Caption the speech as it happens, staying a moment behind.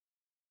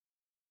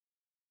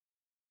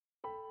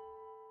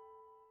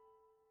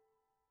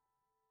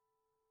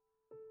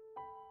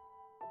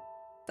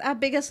our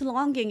biggest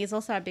longing is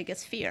also our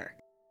biggest fear.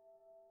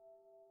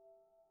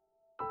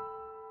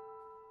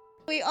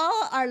 We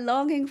all are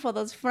longing for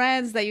those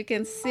friends that you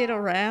can sit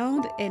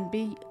around and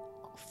be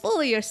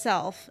fully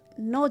yourself,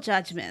 no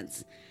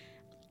judgments.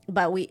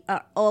 But we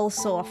are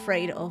also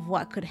afraid of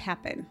what could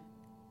happen.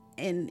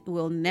 And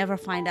we'll never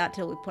find out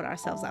till we put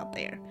ourselves out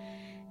there.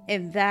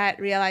 And that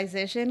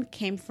realization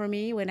came for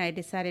me when I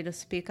decided to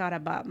speak out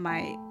about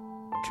my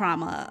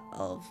trauma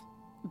of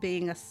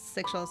being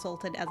sexually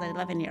assaulted as an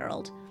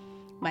 11-year-old.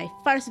 My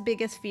first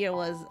biggest fear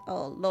was,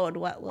 oh Lord,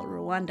 what will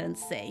Rwandans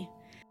say?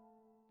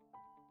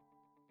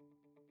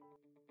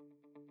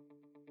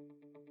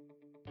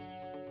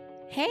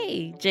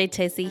 Hey, Jay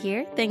Tessie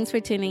here. Thanks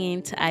for tuning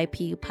in to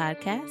IPU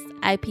Podcast.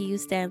 IPU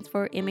stands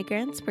for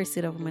Immigrants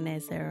Pursuit of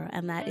Umunezero,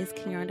 and that is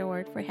Kinyarwanda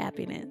word for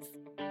happiness.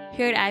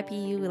 Here at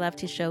IPU, we love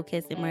to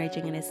showcase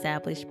emerging and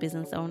established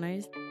business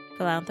owners,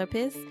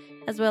 philanthropists,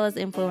 as well as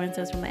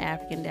influencers from the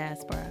African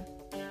diaspora.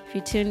 If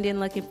you tuned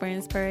in looking for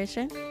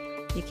inspiration,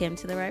 you came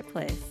to the right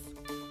place.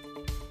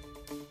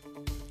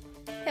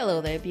 Hello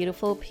there,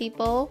 beautiful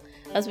people.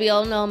 As we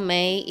all know,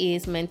 May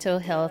is Mental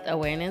Health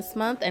Awareness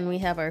Month, and we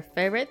have our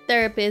favorite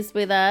therapist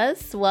with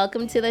us.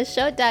 Welcome to the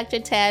show, Dr.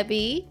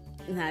 Tabby.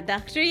 Not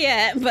doctor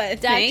yet,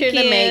 but Doctor thank in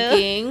the you.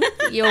 making.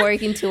 You're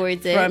working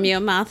towards it. From your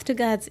mouth to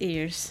God's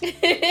ears.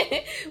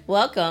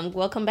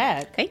 Welcome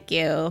back. Thank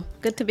you.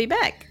 Good to be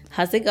back.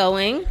 How's it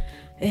going?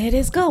 It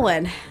is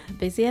going.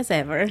 Busy as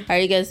ever. Are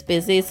you guys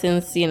busy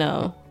since,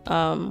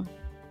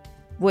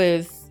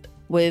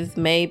 with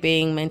May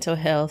being Mental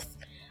Health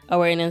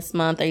Awareness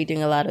Month? Are you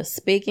doing a lot of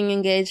speaking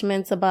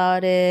engagements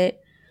about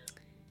it?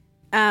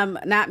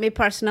 Not me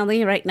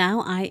personally. Right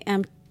now, I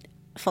am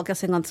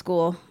focusing on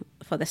school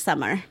for the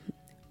summer.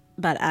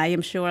 But I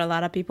am sure a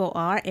lot of people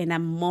are, and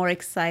I'm more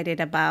excited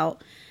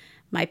about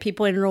my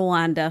people in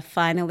Rwanda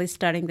finally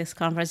starting this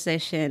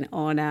conversation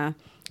on a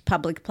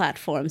public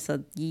platform.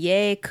 So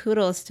yay,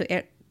 kudos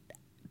to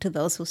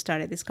those who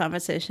started this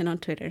conversation on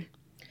Twitter.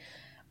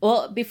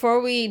 Well,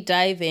 before we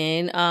dive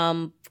in,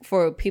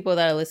 for people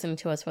that are listening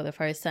to us for the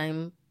first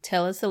time,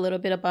 tell us a little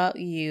bit about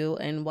you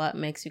and what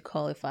makes you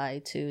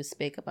qualified to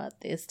speak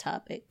about this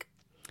topic.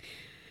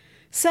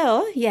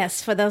 So,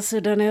 yes, for those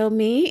who don't know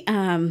me,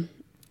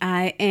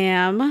 I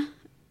am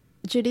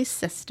Judy's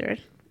sister,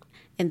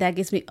 and that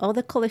gives me all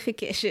the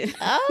qualification.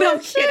 Oh, no, I'm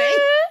kidding.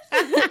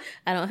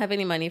 I don't have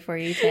any money for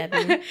you,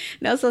 Tabby.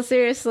 No, so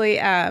seriously,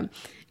 from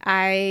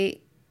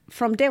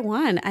day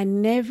one, I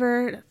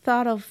never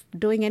thought of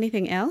doing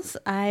anything else.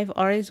 I've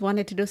always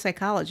wanted to do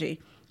psychology.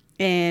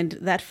 And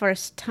that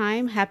first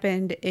time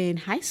happened in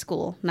high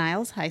school,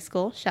 Niles High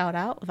School, shout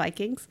out,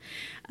 Vikings.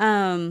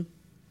 I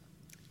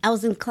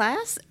was in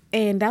class,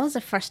 and that was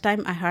the first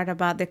time I heard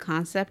about the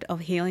concept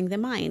of healing the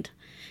mind.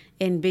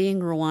 And being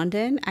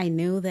Rwandan, I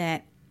knew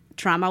that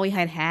trauma we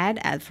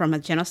had from a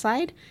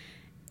genocide,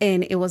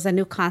 and it was a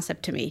new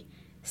concept to me.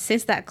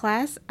 Since that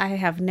class, I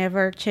have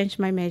never changed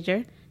my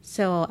major.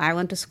 So I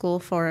went to school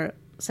for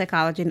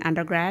psychology in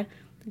undergrad,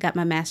 got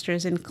my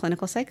master's in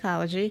clinical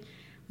psychology,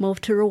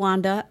 moved to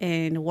Rwanda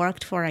and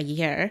worked for a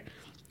year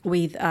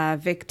with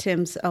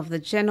victims of the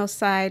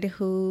genocide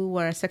who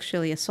were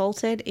sexually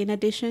assaulted in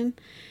addition.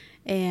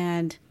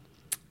 And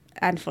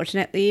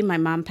unfortunately, my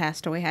mom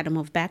passed away, had to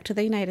move back to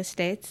the United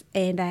States.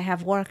 And I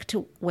have worked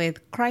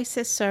with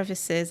crisis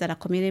services at a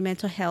community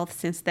mental health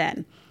since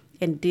then,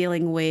 in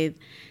dealing with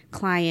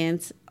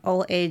clients,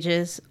 all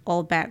ages,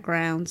 all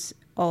backgrounds,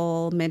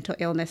 all mental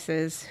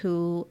illnesses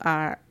who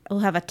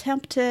have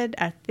attempted,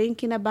 are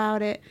thinking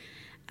about it,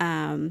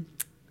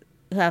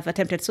 who have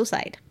attempted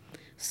suicide.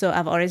 So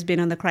I've always been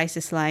on the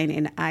crisis line,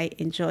 and I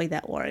enjoy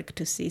that work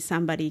to see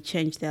somebody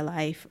change their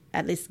life,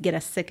 at least get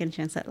a second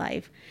chance at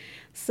life.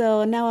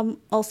 So now I'm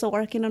also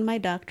working on my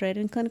doctorate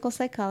in clinical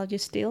psychology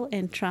still,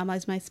 and trauma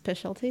is my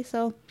specialty.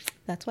 So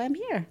that's why I'm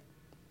here.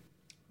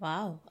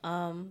 Wow.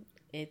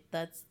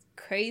 That's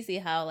crazy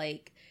how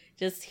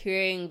just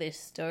hearing the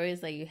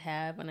stories that you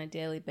have on a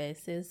daily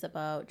basis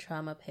about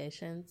trauma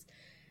patients.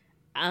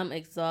 I'm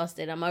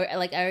exhausted. I'm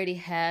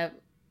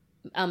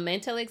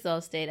mentally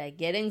exhausted. I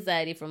get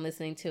anxiety from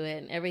listening to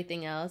it and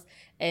everything else.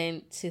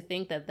 And to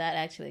think that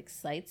actually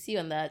excites you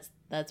and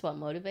that's what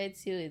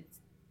motivates you.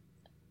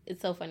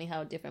 It's so funny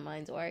how different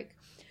minds work.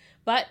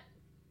 But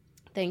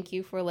thank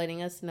you for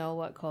letting us know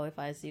what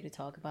qualifies you to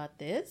talk about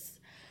this.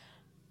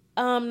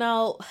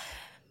 Now,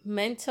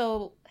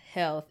 mental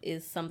health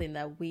is something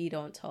that we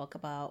don't talk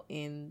about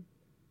in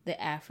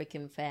the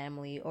African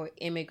family or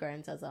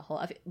immigrants as a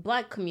whole.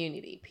 Black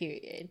community,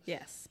 period.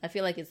 Yes. I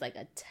feel like it's like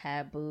a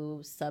taboo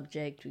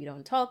subject. We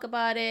don't talk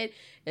about it.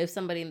 If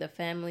somebody in the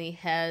family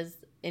has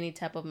any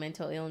type of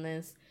mental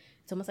illness,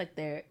 it's almost like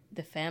the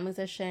family's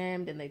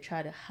ashamed and they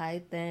try to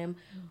hide them.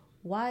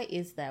 Why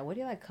is that? Where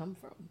did that come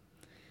from?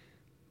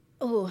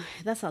 Oh,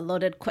 that's a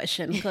loaded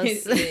question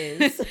because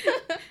It is.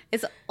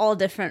 it's all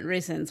different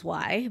reasons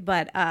why.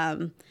 But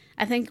I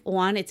think,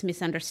 one, it's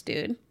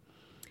misunderstood.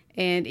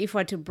 And if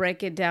we're to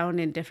break it down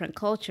in different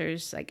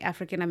cultures, like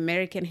African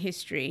American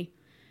history,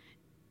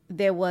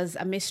 there was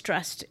a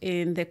mistrust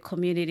in the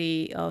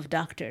community of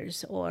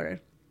doctors or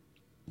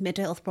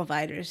mental health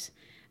providers.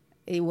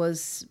 It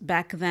was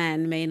back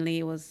then mainly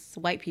it was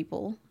white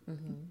people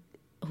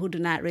who do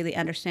not really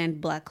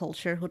understand Black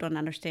culture, who don't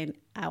understand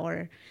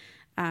our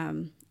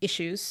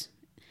issues,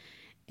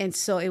 and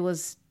so it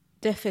was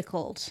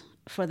difficult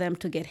for them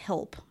to get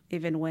help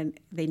even when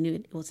they knew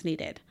it was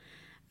needed.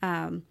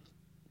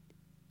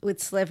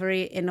 With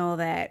slavery and all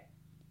that,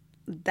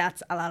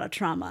 that's a lot of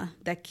trauma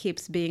that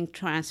keeps being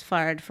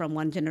transferred from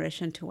one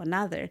generation to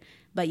another,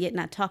 but yet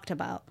not talked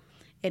about.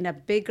 And a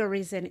bigger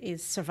reason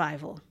is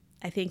survival.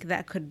 I think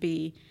that could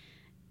be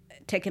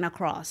taken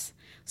across.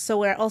 So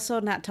we're also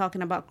not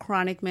talking about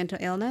chronic mental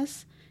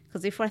illness,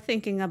 because if we're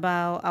thinking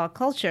about our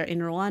culture in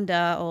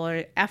Rwanda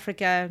or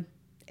Africa,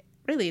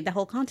 really the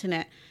whole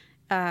continent,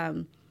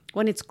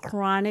 when it's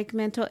chronic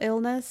mental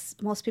illness,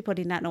 most people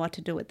did not know what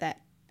to do with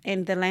that.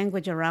 And the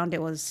language around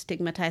it was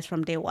stigmatized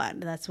from day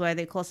one. That's why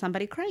they call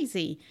somebody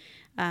crazy.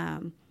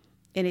 And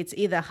it's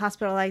either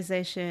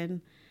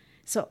hospitalization.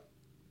 So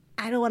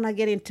I don't want to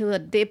get into a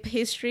deep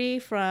history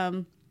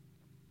from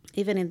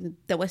even in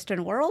the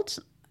Western world.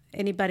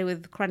 Anybody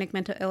with chronic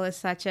mental illness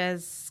such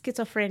as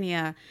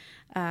schizophrenia,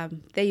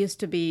 they used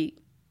to be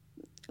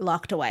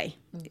locked away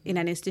in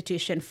an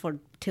institution for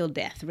till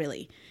death,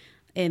 really.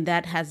 And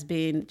that has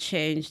been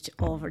changed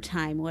over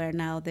time, where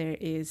now there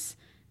is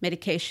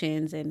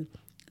medications and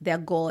their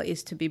goal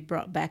is to be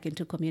brought back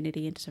into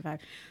community and to survive.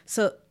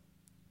 So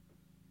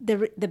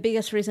the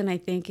biggest reason I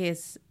think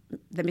is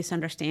the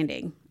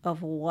misunderstanding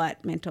of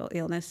what mental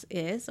illness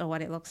is or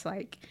what it looks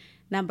like.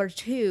 Number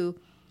two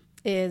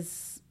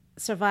is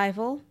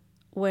survival,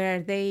 where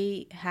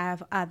they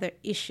have other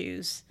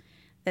issues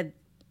that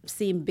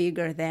seem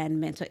bigger than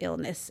mental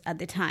illness at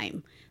the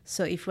time.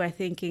 So if we're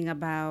thinking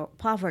about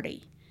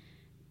poverty,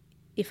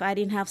 if I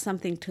didn't have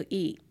something to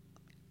eat,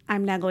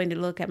 I'm not going to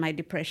look at my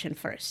depression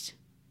first.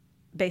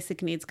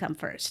 Basic needs come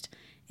first.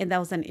 And that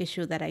was an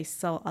issue that I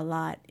saw a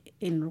lot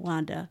in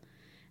Rwanda.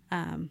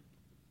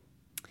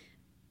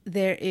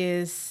 There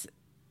is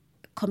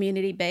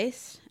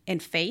community-based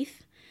and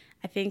faith.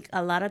 I think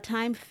a lot of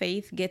time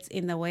faith gets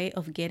in the way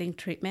of getting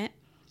treatment,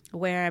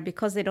 where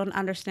because they don't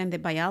understand the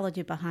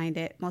biology behind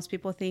it, most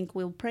people think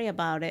we'll pray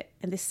about it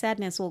and the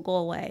sadness will go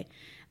away.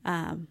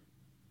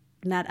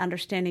 Not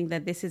understanding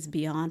that this is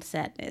beyond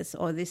sadness,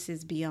 or this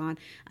is beyond,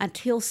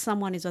 until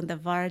someone is on the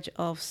verge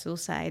of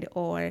suicide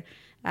or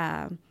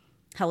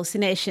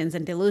hallucinations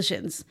and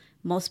delusions.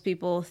 Most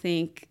people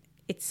think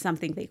it's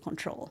something they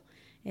control.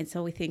 And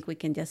so we think we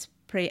can just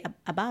pray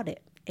about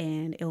it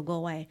and it'll go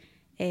away.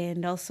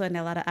 And also in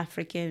a lot of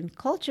African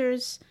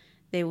cultures,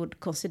 they would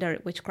consider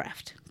it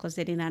witchcraft because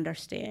they didn't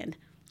understand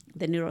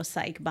the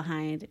neuropsych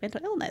behind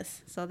mental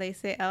illness. So they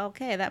say, oh,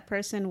 okay, that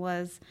person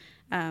was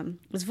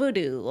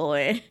voodoo,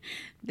 or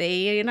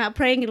they're not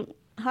praying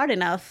hard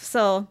enough.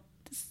 So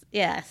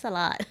yeah, it's a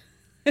lot.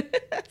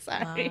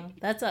 Sorry. Wow.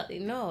 That's a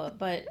no,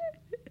 but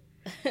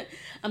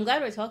I'm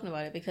glad we're talking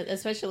about it, because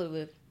especially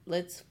with,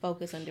 let's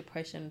focus on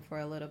depression for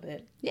a little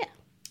bit. Yeah.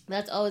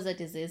 That's always a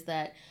disease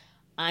that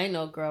I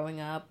know growing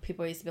up,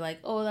 people used to be like,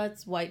 oh,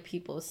 that's white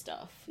people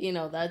stuff. You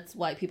know, that's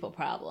white people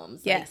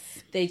problems. Yes.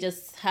 Like, they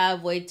just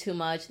have way too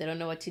much. They don't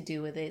know what to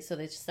do with it. So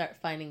they just start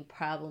finding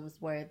problems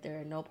where there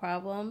are no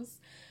problems.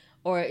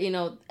 Or, you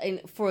know,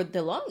 and for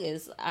the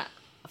longest,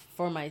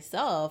 for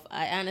myself,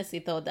 I honestly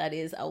thought that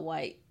is a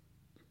white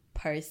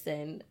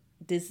person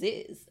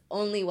disease.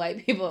 Only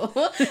white people.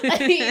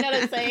 You know what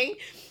I'm saying?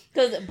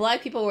 Because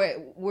Black people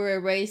were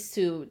raised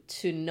to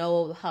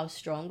know how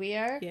strong we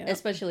are,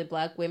 especially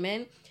Black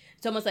women.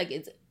 It's almost like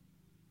it's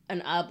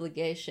an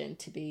obligation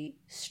to be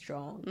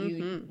strong.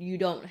 Mm-hmm. You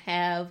don't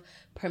have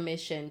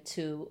permission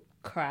to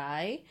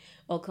cry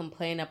or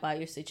complain about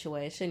your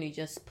situation. You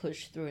just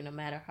push through no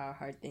matter how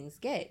hard things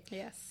get.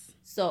 Yes.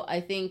 So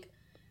I think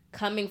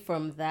coming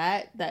from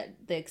that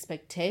the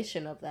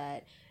expectation of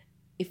that,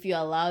 if you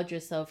allowed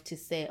yourself to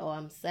say, oh,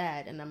 I'm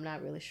sad and I'm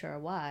not really sure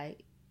why,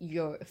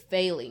 you're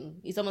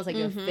failing. It's almost like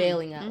you're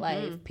failing at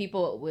life.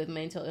 People with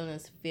mental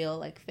illness feel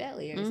like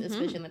failures,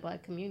 especially in the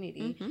Black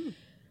community.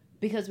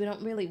 Because we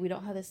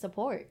don't have the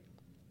support.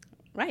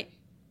 Right.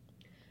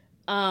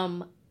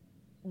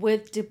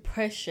 With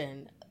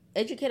depression,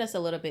 educate us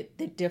a little bit,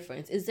 the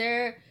difference. Is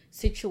there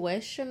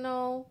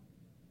situational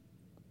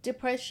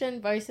depression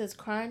versus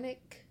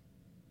chronic?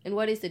 And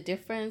what is the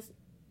difference?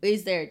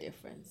 Is there a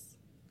difference?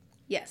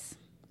 Yes.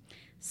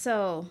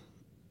 So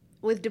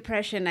with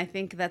depression, I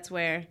think that's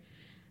where,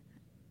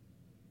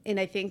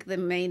 and I think the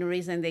main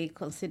reason they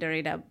consider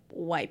it a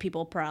white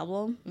people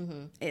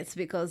problem is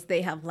because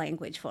they have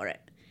language for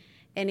it.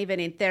 And even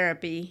in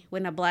therapy,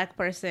 when a Black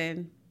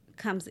person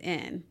comes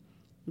in,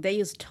 they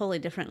use totally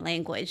different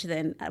language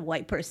than a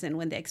white person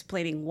when they're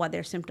explaining what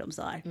their symptoms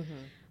are.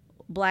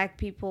 Black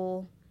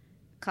people,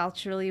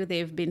 culturally,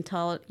 they've been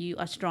told you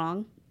are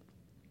strong.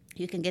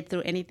 You can get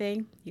through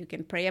anything. You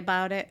can pray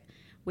about it.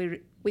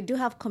 We do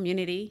have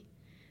community.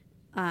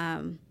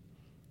 And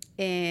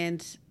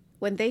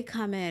when they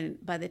come in,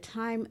 by the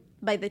time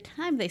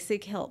they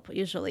seek help,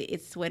 usually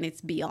it's when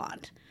it's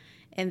beyond.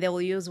 And they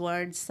will use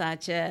words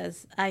such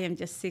as, I am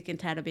just sick and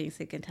tired of being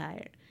sick and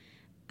tired.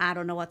 I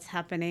don't know what's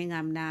happening.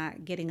 I'm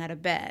not getting out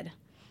of bed.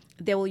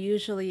 They will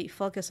usually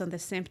focus on the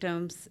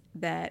symptoms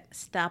that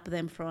stop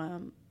them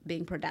from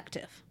being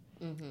productive.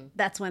 Mm-hmm.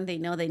 That's when they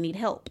know they need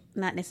help,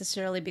 not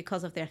necessarily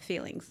because of their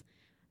feelings.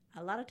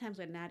 A lot of times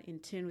we're not in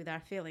tune with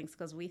our feelings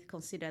because we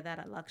consider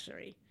that a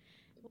luxury.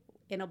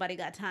 Ain't nobody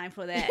got time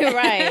for that.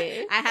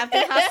 Right. I have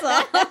to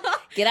hustle.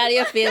 Get out of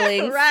your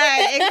feelings.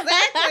 Right,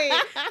 exactly.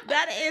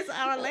 That is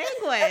our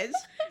language,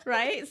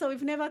 right? So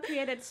we've never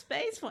created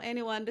space for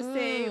anyone to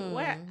say,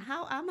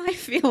 how am I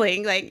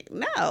feeling? Like,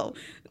 no,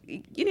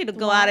 you need to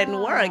go out and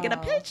work, get a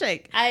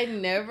paycheck. I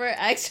never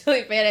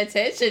actually paid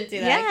attention to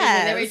that. Because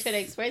you never try to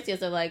express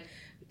yourself like,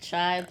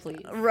 try,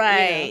 please.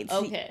 Right.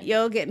 Okay.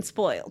 You're getting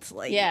spoiled.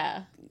 Like,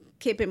 yeah.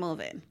 Keep it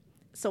moving.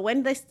 So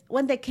when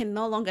they can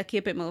no longer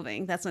keep it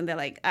moving, that's when they're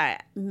like, all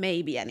right,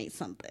 maybe I need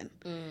something.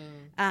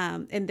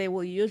 And they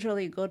will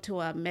usually go to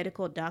a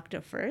medical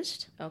doctor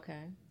first.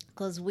 Okay.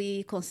 Because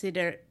we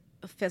consider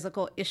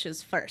physical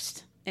issues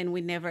first. And we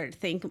never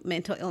think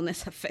mental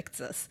illness affects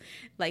us.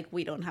 Like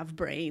we don't have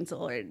brains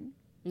or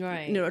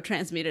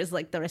neurotransmitters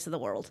like the rest of the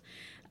world.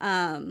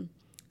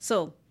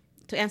 So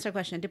to answer your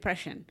question,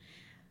 depression.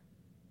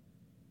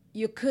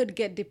 You could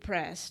get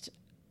depressed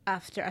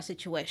after a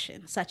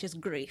situation such as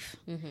grief.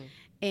 Mm-hmm.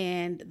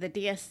 And the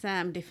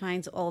DSM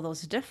defines all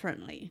those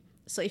differently.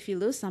 So if you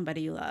lose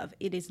somebody you love,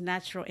 it is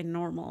natural and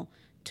normal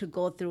to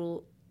go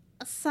through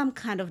some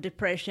kind of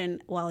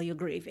depression while you're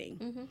grieving.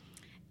 Mm-hmm.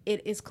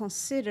 It is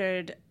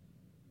considered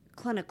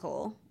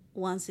clinical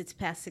once it's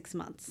past 6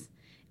 months.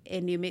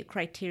 And you meet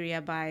criteria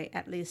by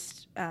at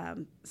least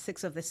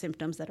 6 of the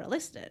symptoms that are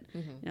listed.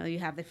 Mm-hmm. You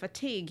have the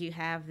fatigue, you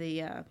have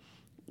the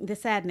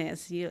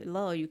sadness,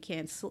 you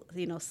can't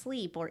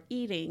sleep or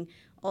eating,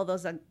 all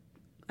those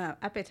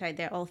appetite,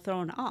 they're all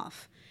thrown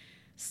off.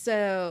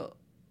 So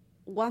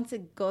once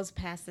it goes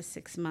past the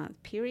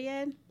 6-month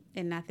period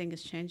and nothing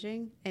is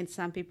changing, and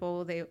some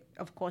people,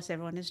 of course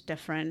everyone is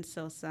different,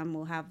 so some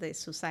will have the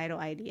suicidal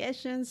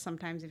ideations,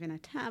 sometimes even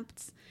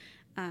attempts.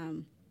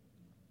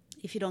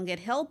 If you don't get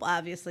help,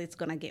 obviously it's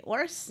going to get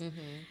worse. Mm-hmm.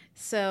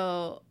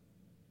 So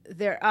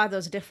there are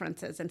those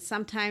differences. And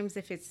sometimes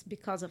if it's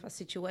because of a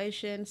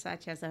situation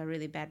such as a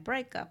really bad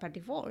breakup, a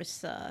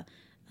divorce, a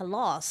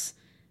loss,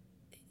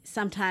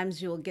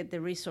 sometimes you'll get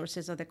the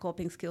resources or the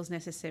coping skills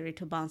necessary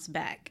to bounce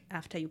back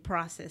after you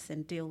process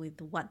and deal with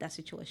what that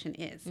situation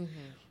is.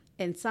 Mm-hmm.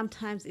 And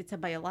sometimes it's a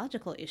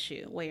biological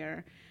issue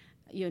where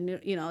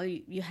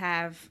you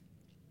have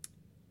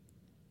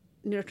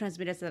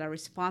neurotransmitters that are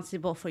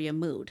responsible for your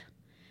mood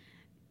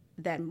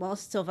that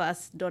most of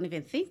us don't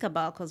even think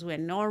about because we're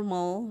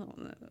normal,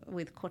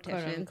 with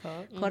quotation,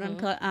 quote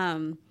unquote.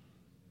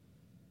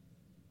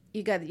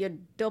 You got your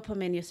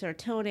dopamine, your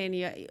serotonin,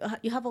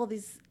 you have all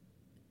these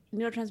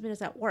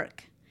neurotransmitters at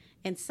work.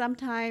 And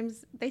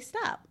sometimes they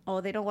stop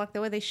or they don't work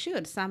the way they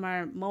should. Some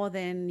are more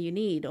than you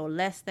need or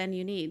less than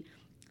you need.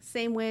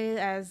 Same way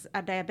as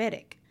a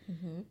diabetic.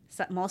 Mm-hmm.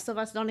 So most of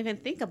us don't even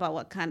think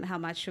about how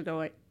much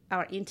sugar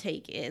our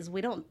intake is.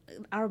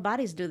 Our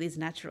bodies do this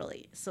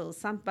naturally. So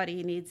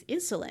somebody needs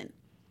insulin,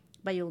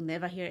 but you'll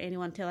never hear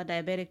anyone tell a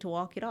diabetic to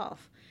walk it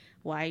off.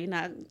 Why are you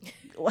not,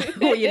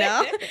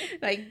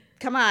 like,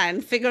 come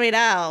on, figure it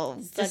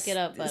out. Suck it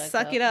up, buttercup.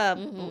 Suck it up.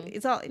 Mm-hmm.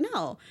 It's all,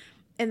 no.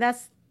 And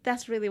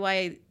that's really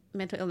why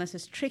mental illness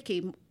is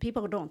tricky.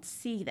 People don't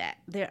see that.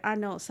 There are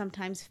no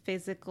sometimes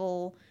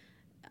physical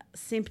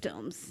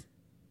symptoms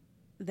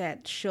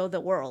that show the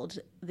world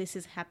this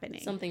is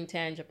happening. Something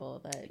tangible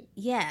that...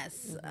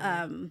 Yes.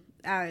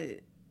 Mm-hmm.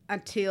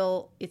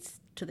 Until it's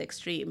to the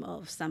extreme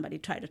of somebody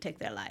trying to take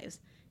their lives.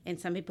 And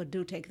some people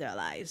do take their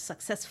lives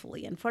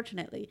successfully,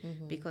 unfortunately,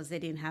 mm-hmm. because they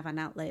didn't have an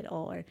outlet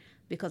or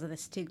because of the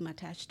stigma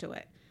attached to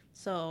it.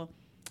 So,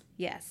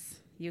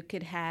 yes, you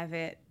could have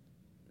it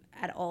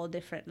at all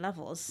different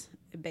levels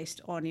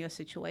based on your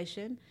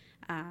situation.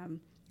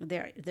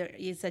 There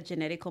is a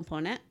genetic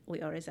component.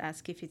 We always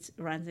ask if it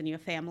runs in your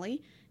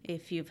family.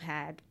 If you've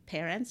had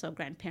parents or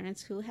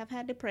grandparents who have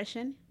had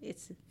depression,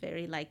 it's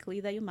very likely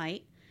that you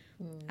might.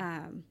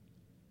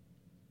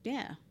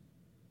 Yeah.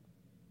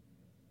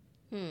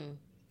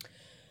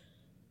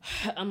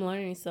 I'm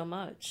learning so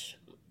much.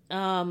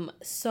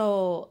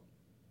 So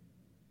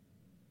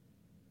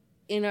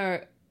in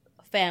our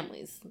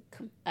families,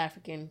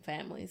 African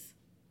families,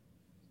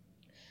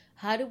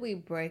 how do we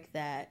break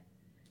that?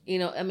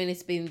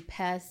 It's been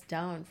passed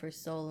down for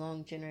so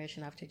long,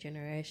 generation after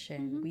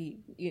generation.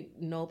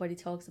 Mm-hmm. Nobody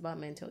talks about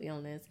mental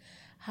illness.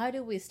 How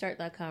do we start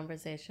that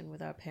conversation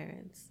with our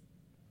parents?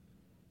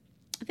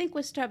 I think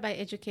we start by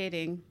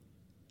educating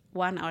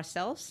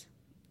ourselves,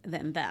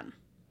 then them.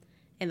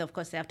 And of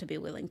course, they have to be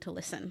willing to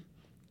listen.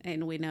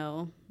 And we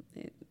know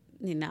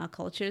in our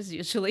cultures,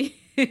 usually,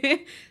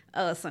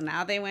 so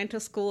now they went to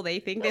school, they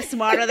think they're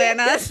smarter than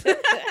us.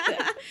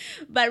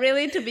 But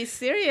really, to be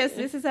serious,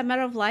 this is a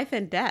matter of life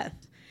and death.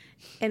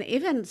 And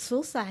even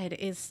suicide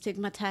is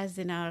stigmatized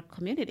in our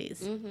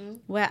communities, mm-hmm.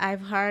 where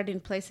I've heard in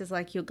places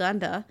like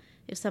Uganda,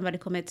 if somebody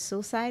commits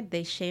suicide,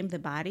 they shame the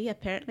body,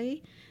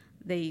 apparently.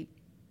 The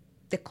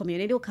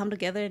community will come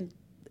together and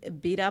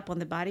beat up on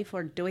the body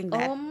for doing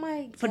that, Oh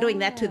my for doing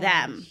that to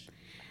them. gosh.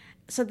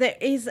 So there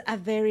is a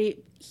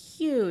very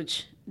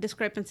huge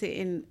discrepancy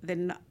in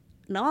the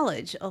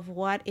knowledge of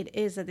what it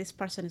is that this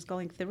person is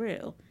going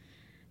through.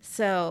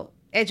 So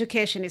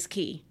education is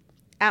key.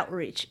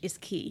 Outreach is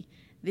key.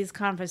 These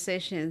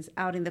conversations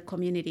out in the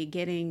community,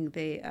 getting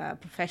the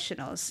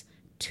professionals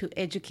to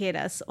educate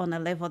us on a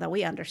level that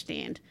we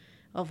understand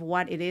of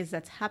what it is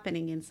that's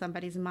happening in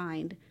somebody's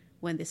mind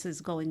when this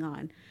is going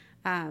on.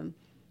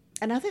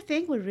 Another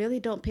thing we really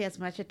don't pay as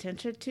much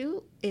attention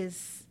to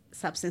is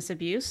substance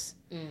abuse.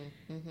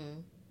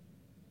 Mm-hmm.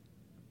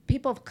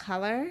 People of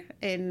color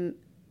and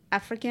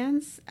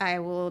Africans, I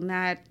will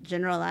not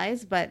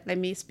generalize, but let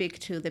me speak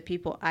to the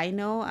people I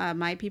know,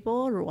 my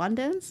people,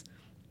 Rwandans.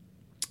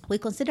 We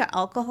consider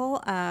alcohol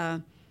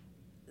a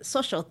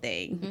social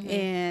thing, Mm-hmm.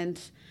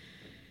 and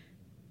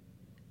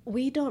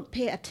we don't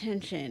pay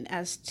attention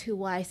as to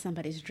why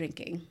somebody's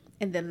drinking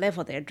and the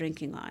level they're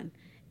drinking on.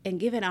 And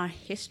given our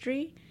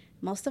history,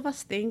 most of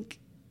us think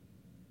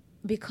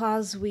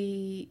because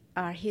we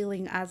are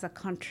healing as a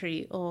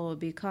country or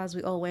because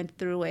we all went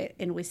through it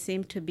and we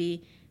seem to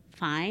be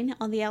fine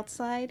on the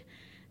outside,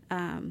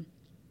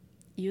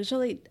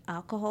 usually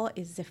alcohol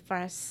is the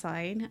first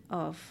sign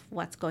of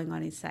what's going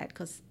on inside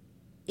because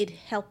it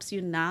helps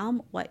you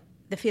numb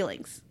the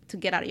feelings, to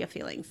get out of your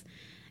feelings.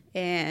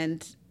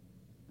 And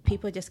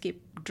people just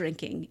keep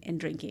drinking and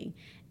drinking.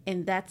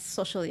 And that's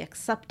socially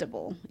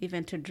acceptable,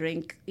 even to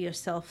drink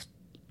yourself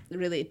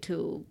really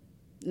to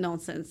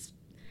nonsense.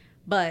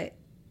 But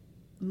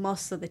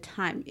most of the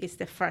time, it's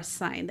the first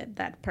sign that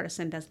that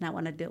person does not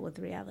want to deal with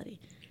reality.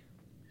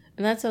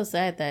 And that's so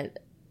sad that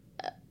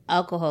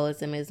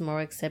alcoholism is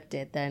more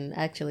accepted than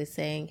actually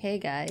saying, hey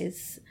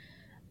guys,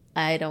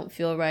 I don't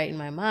feel right in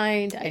my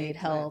mind. I need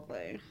help.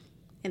 Exactly.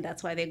 And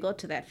that's why they go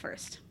to that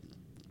first.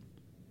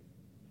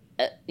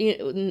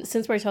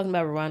 Since we're talking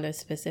about Rwanda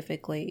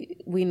specifically,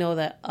 we know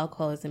that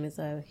alcoholism is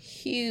a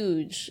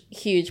huge,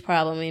 huge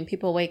problem. I mean,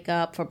 people wake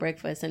up for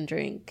breakfast and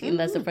drink, and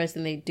that's the first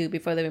thing they do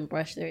before they even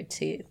brush their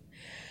teeth.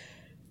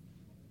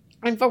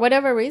 And for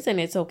whatever reason,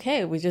 it's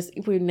okay.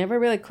 We never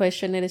really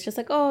question it. It's just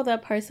like, oh,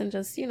 that person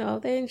just,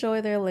 they enjoy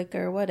their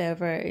liquor,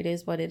 whatever. It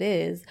is what it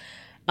is.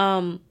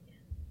 And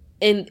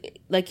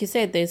like you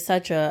said, there's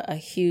such a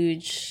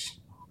huge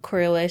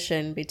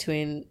correlation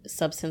between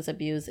substance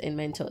abuse and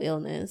mental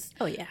illness.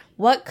 Oh, yeah.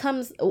 What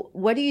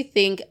do you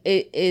think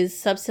is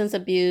substance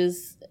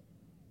abuse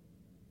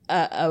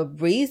a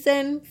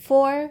reason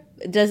for?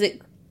 Does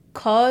it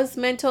cause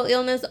mental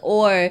illness,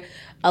 or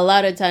a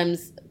lot of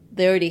times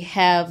they already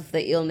have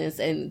the illness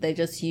and they're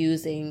just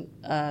using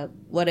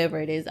whatever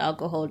it is,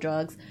 alcohol,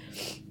 drugs,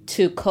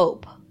 to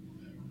cope?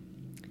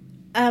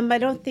 I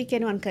don't think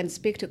anyone can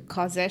speak to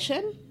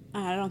causation.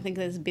 I don't think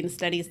there's been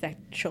studies that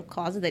show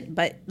cause that,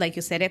 but like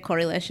you said, a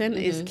correlation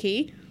is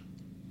key.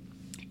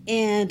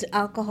 And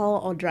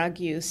alcohol or drug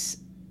use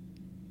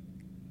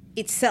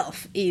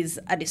itself is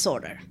a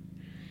disorder.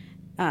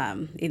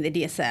 In the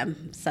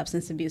DSM,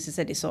 substance abuse is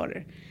a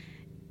disorder.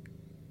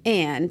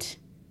 And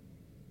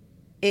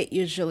it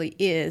usually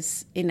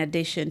is in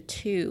addition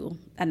to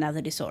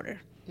another disorder.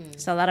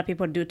 So a lot of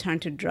people do turn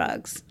to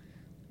drugs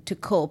to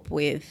cope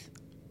with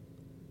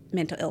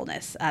mental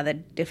illness, other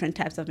different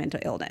types of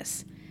mental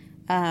illness.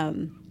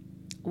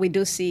 We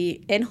do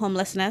see in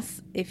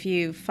homelessness, if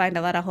you find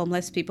a lot of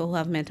homeless people who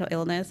have mental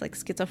illness, like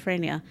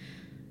schizophrenia,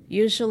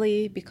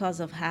 usually because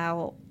of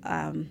how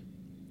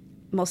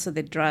most of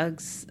the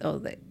drugs or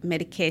the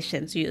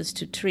medications used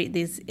to treat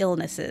these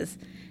illnesses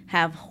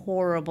have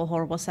horrible,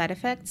 horrible side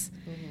effects.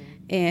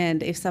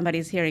 And if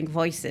somebody's hearing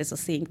voices or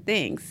seeing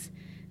things,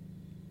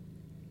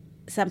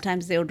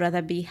 sometimes they would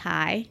rather be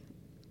high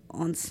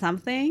on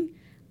something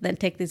than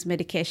take these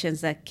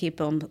medications that keep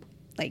them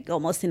like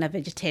almost in a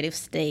vegetative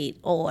state,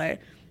 or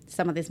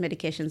some of these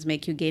medications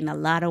make you gain a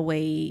lot of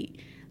weight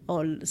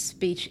or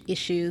speech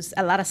issues,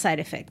 a lot of side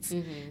effects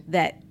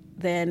that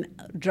then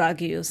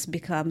drug use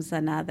becomes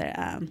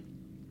another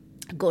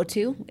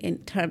go-to in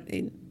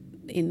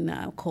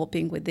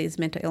coping with these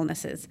mental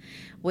illnesses.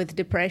 With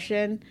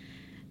depression,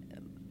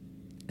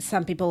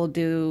 some people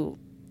do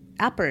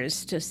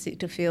uppers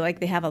to feel like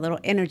they have a little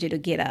energy to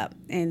get up,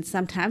 and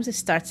sometimes it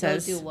starts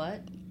as do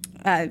what?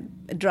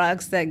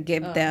 Drugs that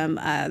give them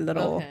a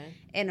little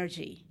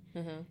energy,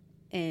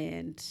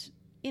 and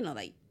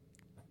like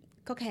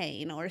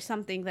cocaine or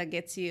something that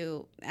gets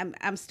you.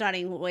 I'm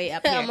starting way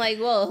up here. I'm like,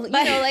 whoa,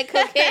 like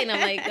cocaine. I'm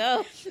like,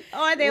 oh,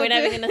 or we're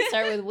not even gonna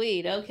start with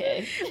weed,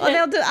 okay? Or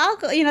they'll do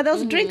alcohol.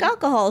 They'll drink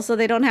alcohol so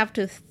they don't have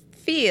to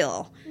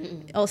feel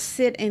or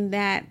sit in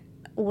that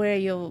where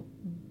your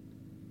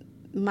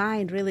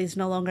mind really is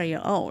no longer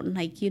your own.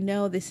 Like,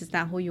 this is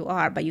not who you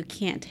are, but you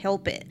can't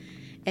help it.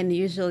 And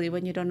usually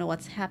when you don't know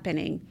what's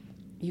happening,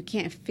 you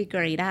can't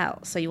figure it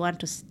out. So you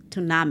want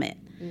to numb it.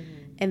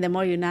 And the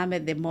more you numb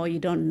it, the more you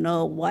don't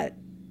know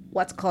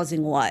what's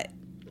causing what.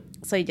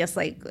 So you just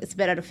it's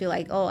better to feel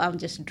like, oh, I'm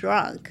just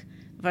drunk,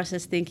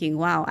 versus thinking,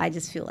 wow, I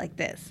just feel like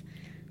this.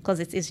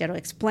 Because it's easier to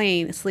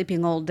explain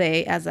sleeping all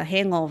day as a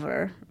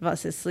hangover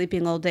versus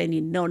sleeping all day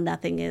and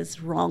nothing is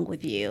wrong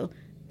with you.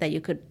 that you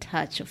could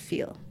touch or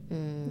feel.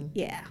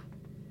 Yeah.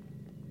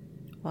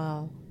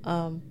 Wow.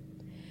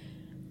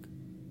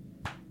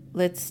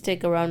 Let's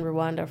stick around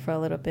Rwanda for a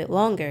little bit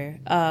longer.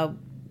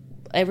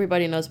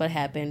 Everybody knows what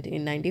happened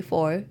in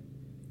 94.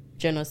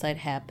 Genocide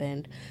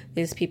happened.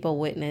 These people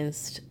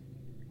witnessed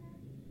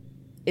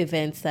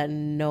events that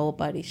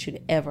nobody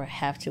should ever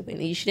have to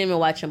witness. You shouldn't even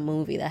watch a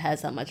movie that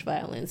has that much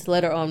violence,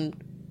 let alone,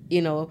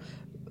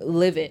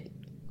 live it.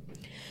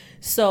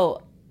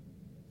 So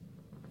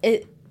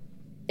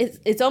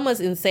it's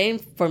almost insane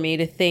for me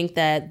to think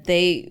that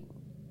they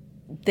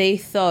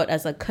thought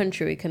as a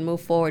country we can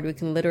move forward. We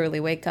can literally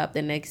wake up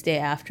the next day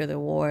after the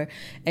war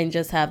and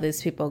just have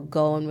these people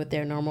going with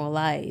their normal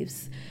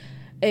lives.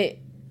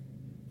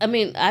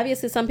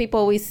 Obviously some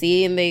people we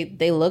see and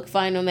they look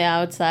fine on the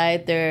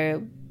outside.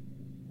 They're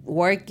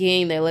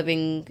working, they're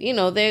living,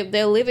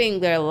 they're living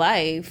their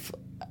life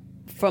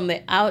from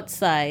the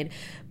outside.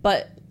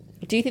 But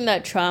do you think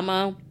that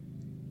trauma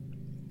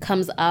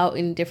comes out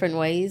in different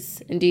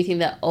ways? And do you think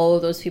that all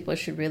of those people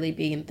should really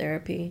be in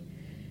therapy?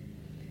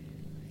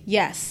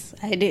 Yes,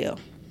 I do.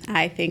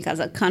 I think as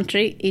a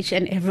country, each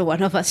and every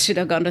one of us should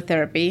have gone to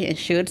therapy and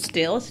should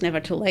still. It's never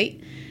too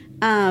late.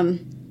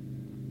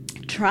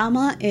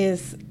 Trauma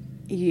is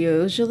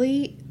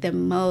usually the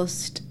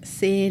most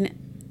seen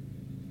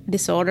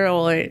disorder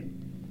or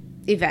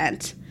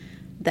event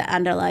that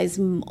underlies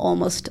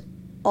almost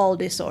all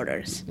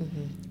disorders.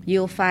 Mm-hmm.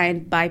 You'll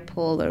find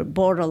bipolar,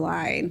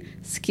 borderline,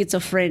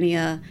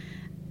 schizophrenia.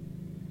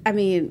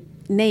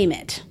 Name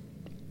it.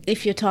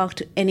 If you talk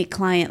to any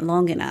client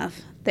long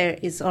enough, there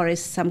is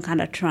always some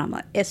kind of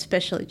trauma,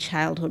 especially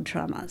childhood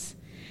traumas.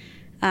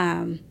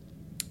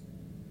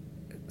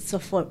 So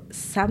for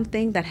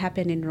something that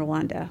happened in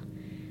Rwanda,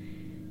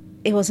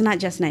 it was not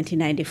just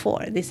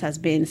 1994. This has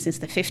been since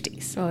the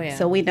 50s. Oh, yeah.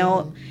 So we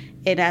know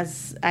it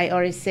as, I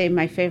always say,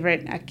 my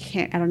favorite, I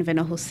don't even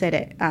know who said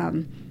it,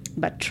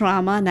 but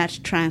trauma not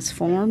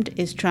transformed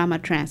is trauma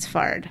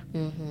transferred.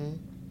 Mm-hmm.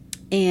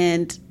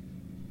 And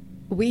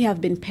we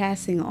have been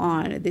passing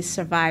on this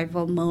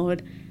survival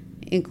mode,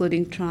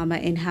 including trauma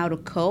and how to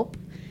cope,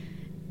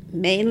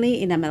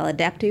 mainly in a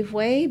maladaptive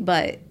way,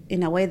 but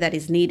in a way that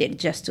is needed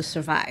just to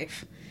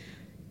survive.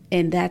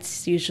 And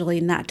that's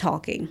usually not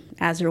talking.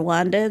 As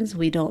Rwandans,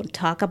 we don't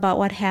talk about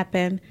what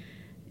happened.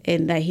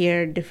 And I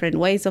hear different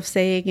ways of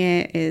saying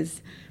it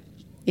is,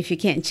 if you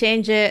can't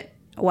change it,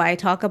 why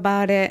talk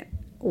about it?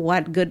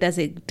 What good does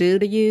it do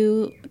to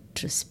you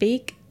to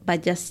speak?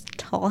 But just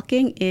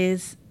talking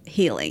is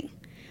healing.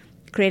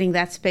 Creating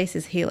that space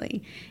is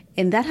healing.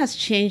 And that has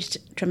changed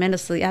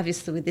tremendously,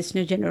 obviously, with this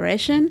new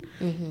generation,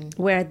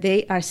 where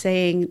they are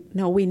saying,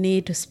 no, we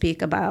need to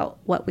speak about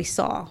what we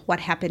saw, what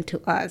happened to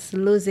us,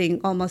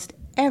 losing almost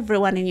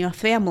everyone in your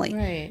family.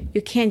 Right.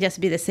 You can't just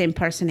be the same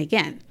person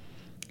again.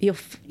 Your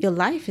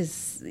life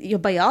is, your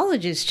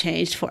biology is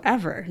changed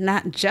forever,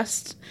 not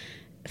just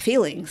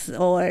feelings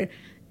or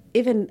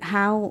even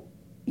how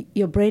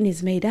your brain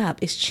is made up.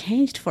 It's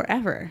changed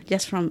forever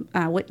just from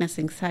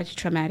witnessing such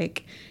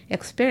traumatic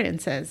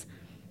experiences.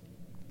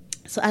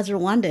 So as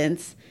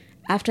Rwandans,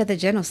 after the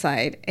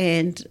genocide,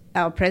 and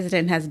our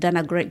president has done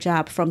a great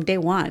job from day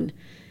one,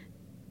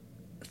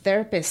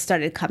 therapists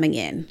started coming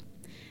in.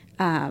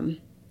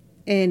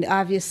 And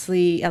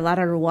obviously, a lot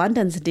of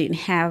Rwandans didn't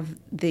have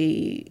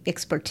the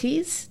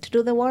expertise to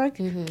do the work.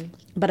 Mm-hmm.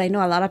 But I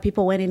know a lot of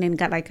people went in and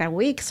got like a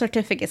week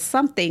certificate,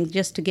 something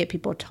just to get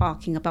people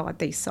talking about what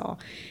they saw.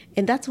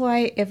 And that's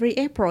why every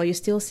April you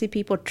still see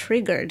people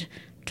triggered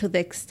to the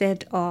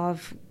extent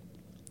of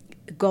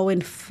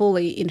going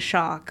fully in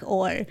shock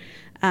or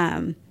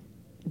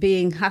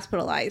being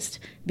hospitalized,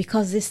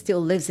 because this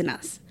still lives in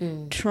us.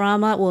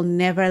 Trauma will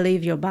never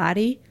leave your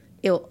body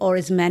or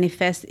is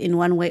manifest in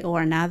one way or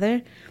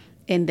another.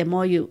 And the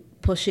more you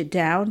push it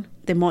down,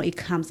 the more it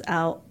comes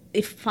out.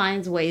 It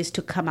finds ways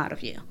to come out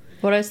of you.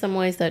 What are some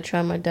ways that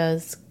trauma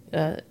does...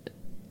 what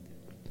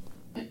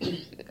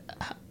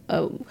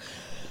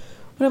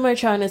am I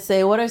trying to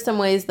say? What are some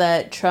ways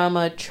that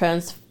trauma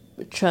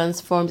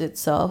transforms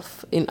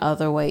itself in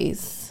other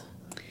ways?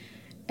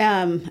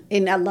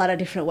 In a lot of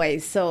different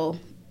ways. So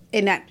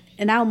and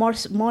now more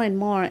and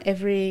more,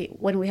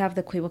 when we have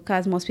the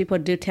Kwibukas, most people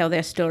do tell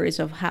their stories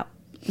of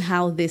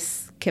how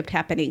this kept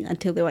happening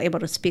until they were able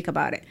to speak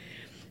about it.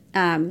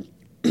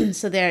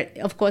 So there,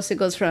 of course, it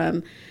goes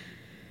from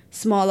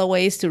smaller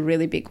ways to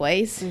really big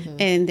ways. Mm-hmm.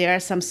 And there are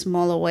some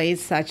smaller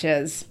ways, such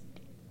as,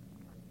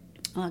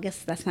 I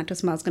guess that's not too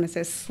small. I was going to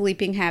say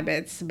sleeping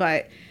habits,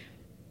 but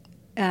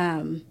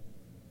I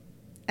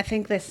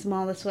think the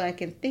smallest way I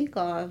can think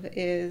of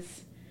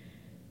is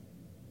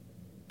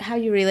how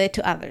you relate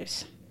to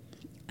others.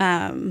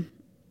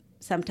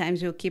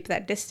 Sometimes you'll keep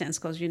that distance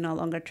because you no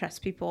longer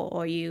trust people,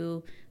 or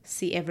you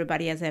see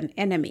everybody as an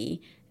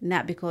enemy,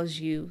 not because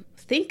you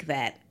think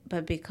that,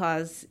 but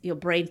because your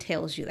brain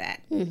tells you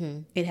that.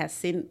 Mm-hmm. It has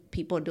seen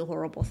people do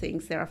horrible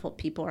things, therefore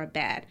people are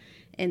bad.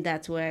 And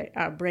that's where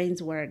our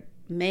brains were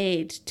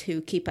made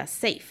to keep us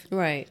safe.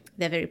 Right.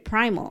 They're very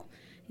primal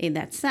in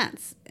that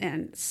sense,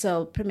 and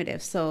so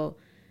primitive. So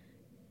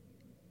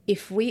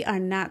if we are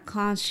not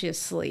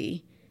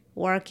consciously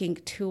working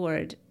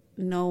toward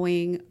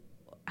knowing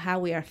how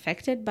we are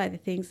affected by the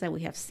things that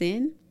we have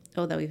seen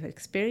or that we've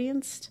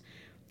experienced,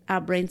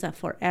 our brains are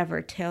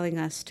forever telling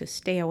us to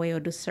stay away or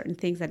do certain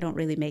things that don't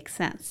really make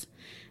sense.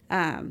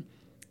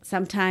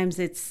 Sometimes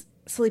it's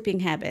sleeping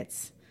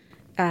habits.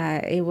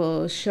 It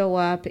will show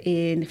up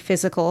in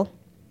physical.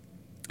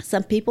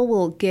 Some people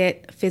will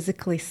get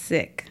physically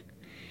sick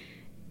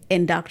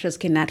and doctors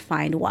cannot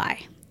find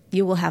why.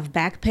 You will have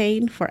back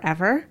pain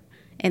forever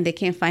and they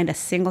can't find a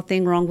single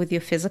thing wrong with you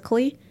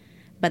physically,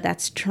 but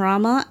that's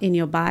trauma in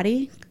your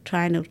body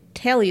trying to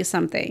tell you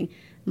something.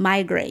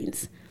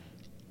 Migraines.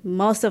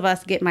 Most of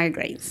us get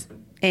migraines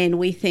and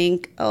we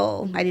think,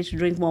 oh, I need to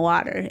drink more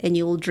water, and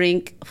you will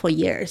drink for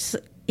years.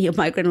 Your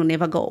migraine will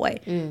never go away.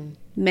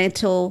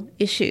 Mental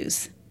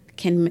issues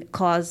can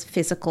cause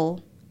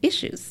physical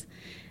issues.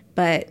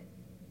 But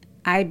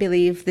I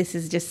believe this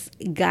is just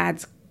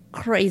God's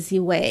crazy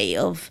way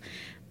of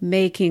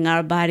making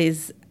our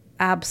bodies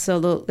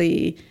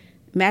absolutely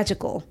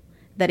magical.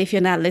 That if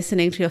you're not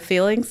listening to your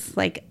feelings,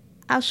 like,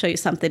 I'll show you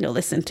something to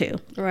listen to.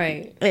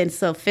 Right. And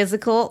so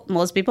physical,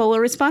 most people will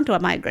respond to a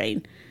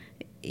migraine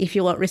if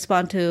you won't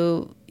respond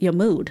to your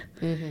mood.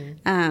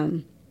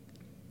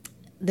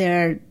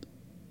 There are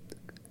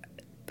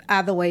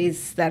other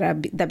ways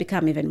that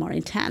become even more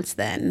intense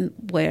then,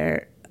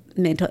 where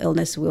mental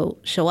illness will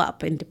show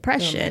up in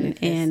depression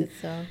and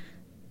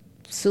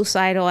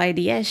suicidal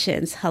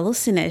ideations,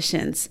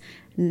 hallucinations,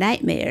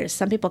 nightmares.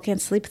 Some people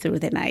can't sleep through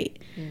the night.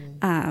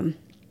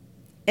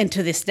 And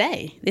to this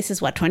day, this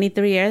is what,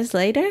 23 years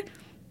later,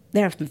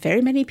 there are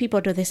very many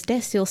people to this day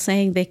still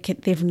saying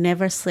they've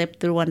never slept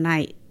through a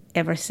night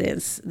ever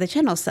since the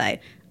genocide.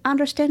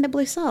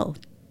 Understandably so.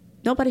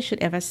 Nobody should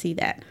ever see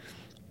that.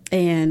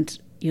 And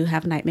you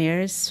have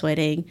nightmares,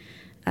 sweating,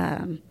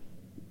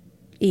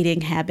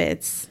 eating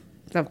habits,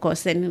 of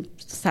course, and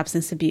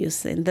substance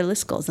abuse, and the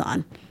list goes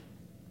on.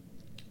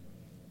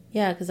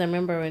 Yeah, because I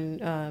remember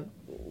when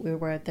we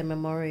were at the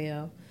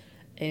memorial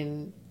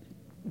and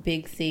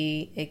Big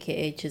C,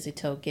 aka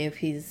Chizito, gave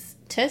his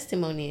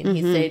testimony, and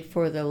he said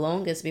for the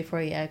longest before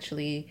he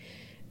actually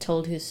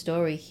told his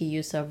story, he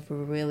used to have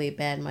really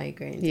bad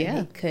migraines. Yeah.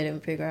 And he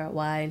couldn't figure out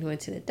why, and he went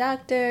to the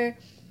doctor,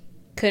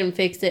 couldn't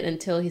fix it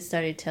until he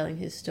started telling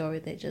his story.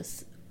 They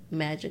just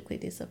magically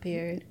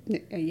disappeared.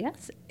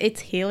 Yes,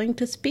 it's healing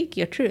to speak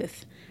your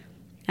truth.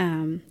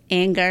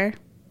 Anger,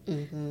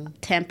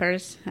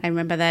 tempers. I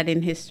remember that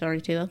in his story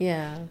too.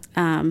 Yeah.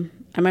 I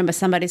remember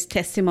somebody's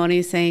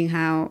testimony saying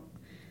how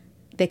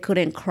they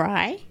couldn't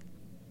cry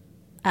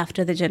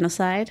after the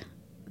genocide.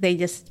 They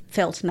just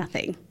felt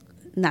nothing.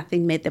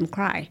 Nothing made them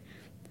cry.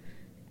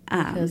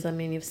 Because, I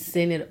mean, you've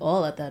seen it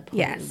all at that point.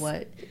 Yes.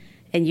 What?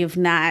 And you've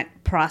not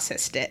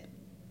processed it.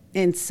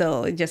 And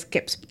so it just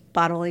keeps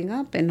bottling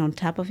up and on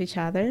top of each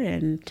other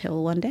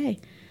until one day.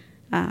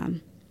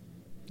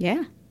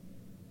 Yeah.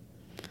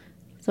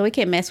 So we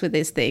can't mess with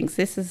these things.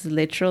 This is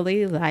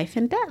literally life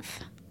and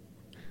death.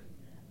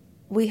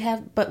 We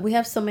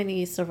have so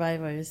many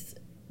survivors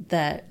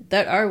that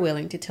are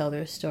willing to tell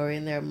their story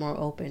and they're more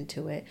open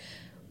to it.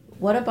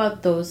 What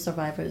about those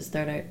survivors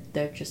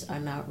that just are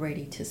not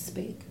ready to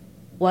speak?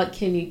 What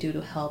can you do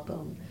to help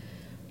them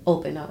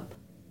open up?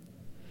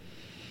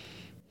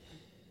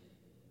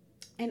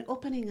 And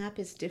opening up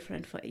is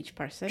different for each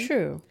person.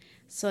 True.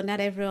 So not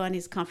everyone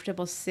is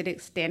comfortable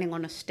standing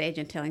on a stage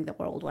and telling the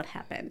world what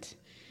happened.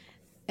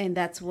 And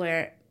that's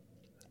where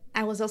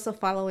I was also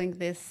following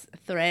this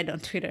thread on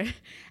Twitter.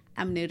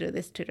 I'm new to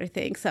this Twitter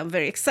thing, so I'm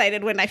very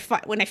excited when I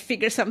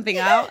figure something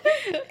out.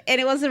 And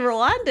it was the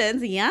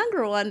Rwandans, young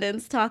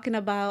Rwandans, talking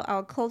about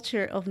our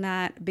culture of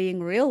not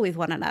being real with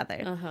one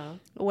another.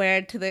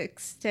 Where to the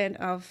extent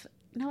of,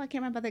 no, I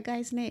can't remember the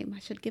guy's name. I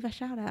should give a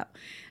shout out.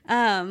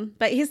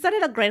 But he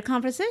started a great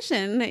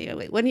conversation.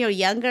 When you're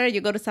younger,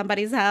 you go to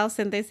somebody's house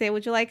and they say,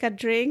 would you like a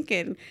drink?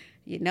 And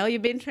you know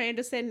you've been trained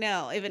to say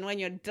no, even when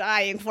you're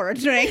dying for a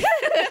drink.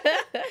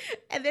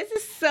 And this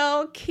is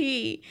so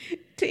key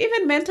to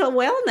even mental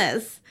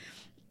wellness,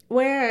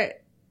 where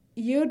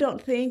you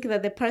don't think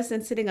that the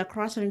person sitting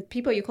across from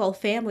people you call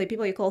family,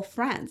 people you call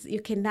friends, you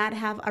cannot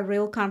have a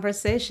real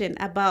conversation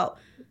about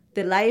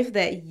the life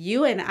that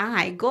you and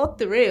I go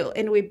through.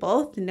 And we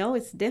both know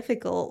it's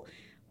difficult.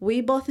 We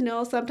both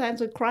know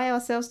sometimes we cry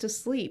ourselves to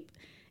sleep.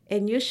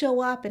 And you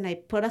show up and I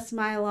put a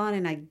smile on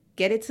and I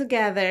get it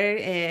together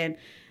and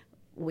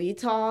we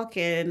talk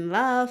and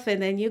laugh,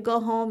 and then you go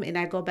home and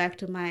I go back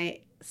to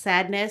my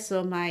sadness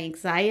or my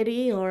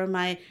anxiety or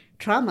my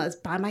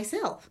traumas by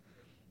myself.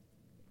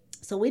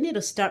 So we need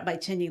to start by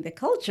changing the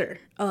culture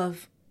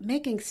of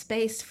making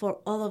space for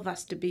all of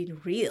us to be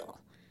real,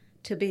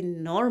 to be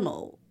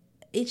normal.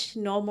 Each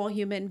normal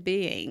human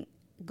being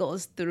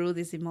goes through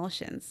these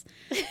emotions.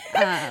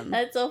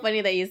 That's so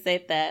funny that you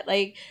said that.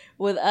 Like,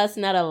 with us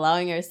not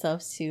allowing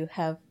ourselves to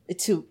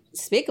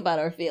speak about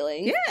our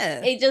feelings.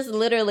 Yeah. It just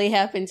literally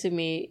happened to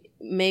me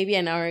maybe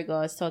an hour ago.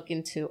 I was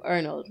talking to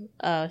Arnold.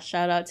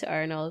 Shout out to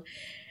Arnold.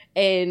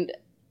 And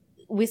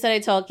we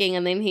started talking,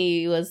 and then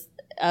he was,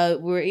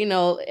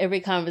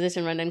 every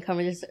conversation, random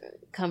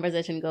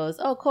conversation goes,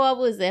 oh,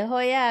 koabuze, oh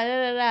yeah,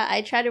 da, da, da.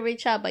 I tried to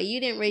reach out, but you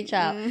didn't reach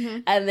out.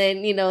 And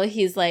then,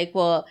 he's like,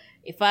 well,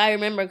 if I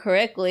remember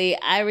correctly,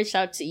 I reached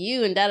out to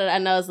you and da, da, da.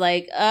 And I was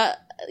like,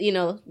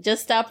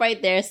 just stop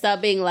right there.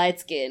 Stop being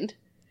light-skinned.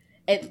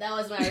 And that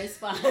was my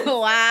response.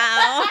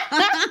 Wow.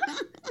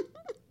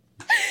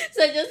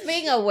 So just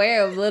being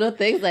aware of little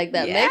things like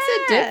that makes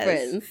a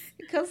difference.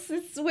 Because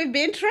we've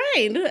been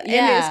trained. And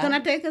it's going to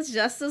take us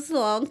just as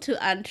long to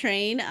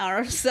untrain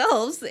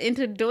ourselves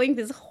into doing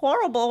these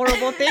horrible,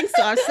 horrible things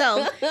to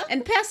ourselves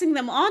and passing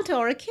them on to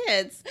our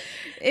kids.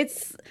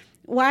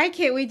 Why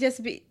can't we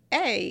just be,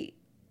 hey,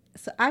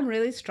 so I'm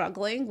really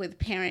struggling with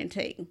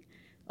parenting.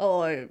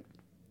 Or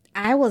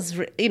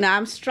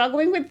I'm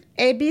struggling with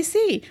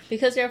ABC.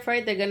 Because you're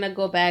afraid they're going to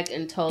go back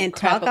and talk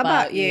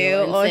about you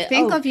or say,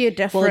 think of you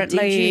differently.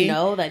 Well, did you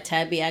know that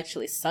Tabby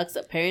actually sucks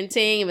at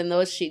parenting, even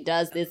though she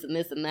does this and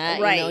this and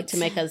that, to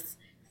make us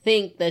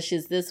think that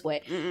she's this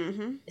way.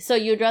 Mm-hmm. So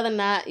you'd rather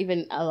not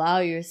even allow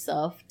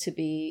yourself to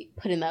be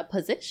put in that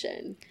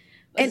position.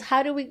 And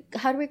how do we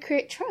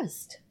create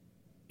trust?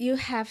 You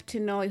have to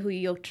know who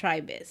your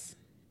tribe is.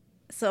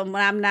 So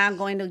I'm not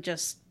going to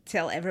just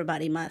tell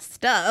everybody my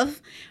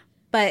stuff.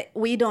 But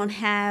we don't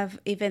have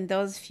even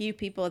those few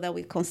people that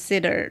we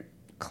consider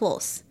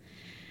close.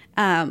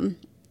 I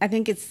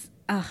think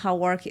her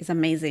work is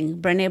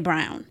amazing. Brené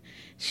Brown,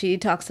 she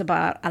talks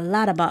a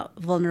lot about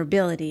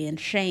vulnerability and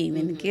shame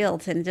and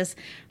guilt and just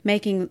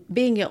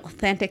being your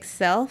authentic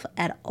self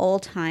at all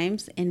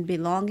times and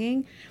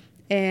belonging.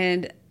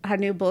 And her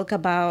new book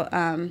about,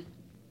 I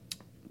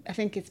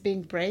think it's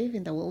being brave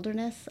in the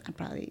wilderness. I'm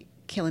probably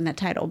killing that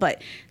title,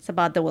 but it's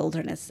about the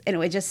wilderness.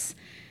 Anyway, just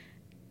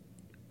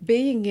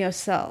being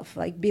yourself,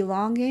 like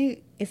belonging,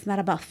 it's not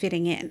about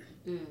fitting in.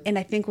 And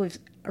I think with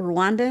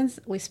Rwandans,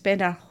 we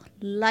spend our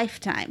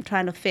lifetime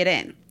trying to fit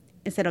in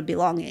instead of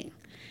belonging.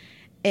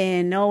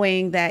 And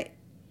knowing that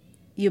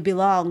you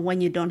belong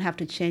when you don't have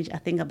to change a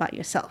thing about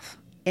yourself.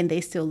 And they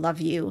still love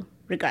you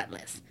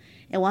regardless.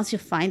 And once you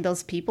find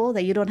those people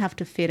that you don't have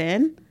to fit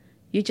in,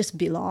 you just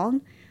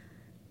belong,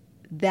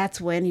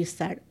 that's when you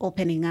start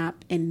opening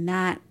up and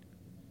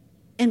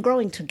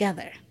growing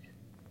together.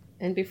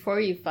 And before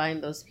you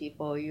find those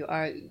people,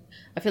 I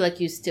feel like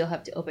you still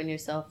have to open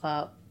yourself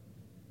up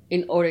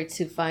in order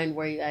to find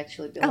where you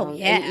actually belong. Oh,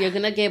 yeah. And you're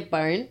going to get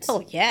burnt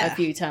a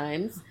few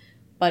times,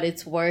 but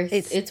it's worth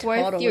it. It's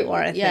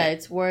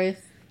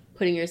worth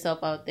putting yourself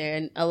out there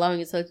and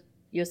allowing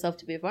yourself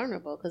to be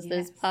vulnerable because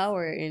there's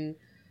power in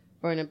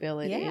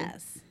vulnerability.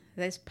 Yes.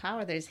 There's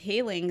power, there's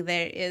healing,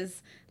 there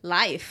is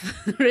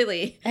life,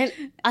 really. And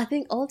I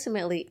think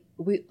ultimately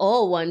we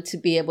all want to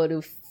be able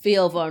to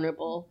feel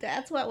vulnerable.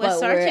 That's what we're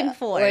searching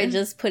for. We're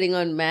just putting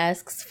on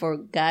masks for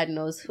God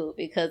knows who.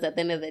 Because at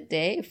the end of the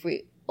day, if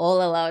we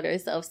all allowed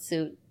ourselves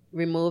to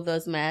remove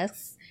those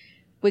masks,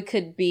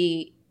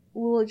 we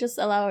will just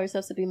allow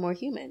ourselves to be more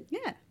human.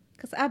 Yeah.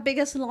 Because our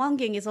biggest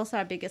longing is also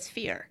our biggest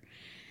fear.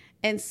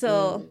 And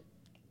so...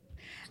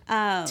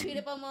 Tweet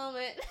up a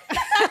moment.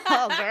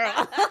 Oh,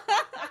 girl.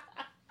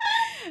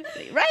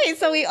 Right.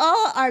 So we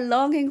all are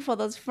longing for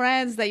those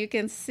friends that you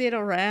can sit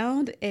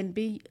around and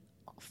be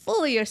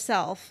fully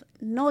yourself,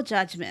 no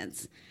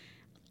judgments.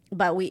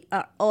 But we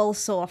are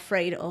also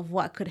afraid of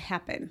what could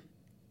happen.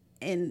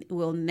 And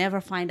we'll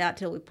never find out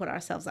till we put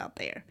ourselves out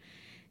there.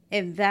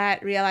 And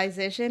that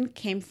realization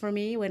came for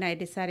me when I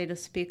decided to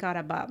speak out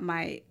about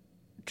my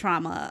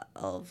trauma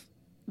of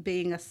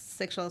being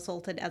sexually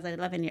assaulted as an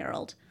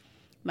 11-year-old.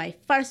 My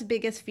first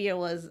biggest fear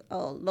was,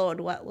 oh,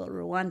 Lord, what will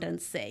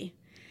Rwandans say?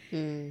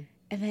 And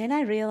then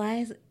I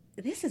realized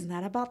this is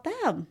not about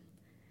them.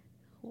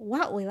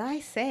 What will I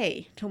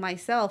say to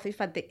myself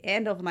if at the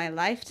end of my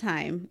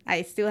lifetime,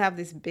 I still have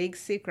this big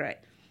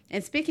secret?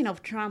 And speaking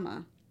of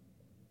trauma,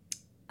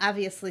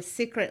 obviously,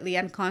 secretly,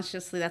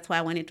 unconsciously, that's why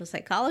I went into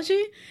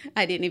psychology.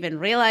 I didn't even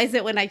realize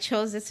it when I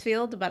chose this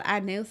field, but I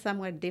knew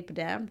somewhere deep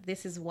down,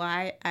 this is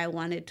why I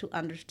wanted to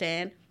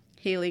understand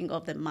healing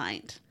of the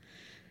mind.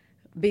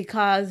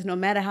 Because no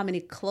matter how many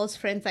close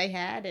friends I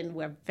had, and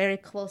we're very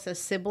close as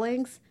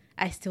siblings,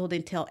 I still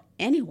didn't tell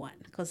anyone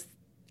because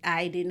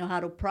I didn't know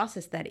how to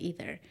process that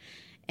either.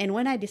 And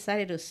when I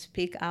decided to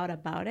speak out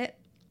about it,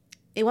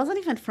 it wasn't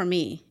even for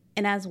me.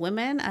 And as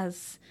women,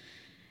 as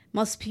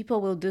most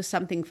people will do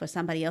something for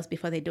somebody else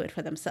before they do it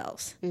for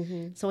themselves.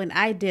 Mm-hmm. So when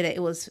I did it,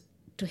 it was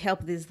to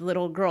help these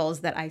little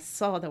girls that I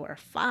saw. There were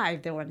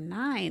 5, there were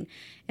 9.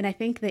 And I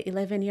think the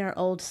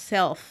 11-year-old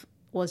self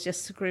was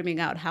just screaming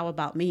out, how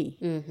about me?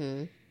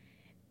 Mm-hmm.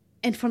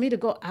 And for me to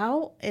go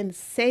out and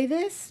say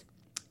this,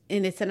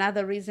 and it's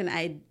another reason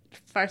I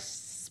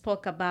first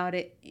spoke about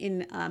it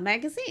in a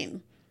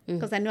magazine,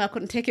 because I knew I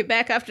couldn't take it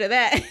back after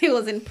that. It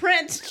was in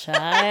print.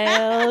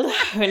 Child,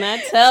 when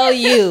I tell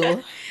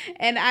you.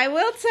 And I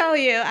will tell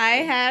you,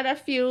 I had a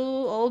few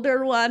older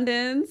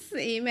Rwandans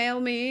email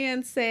me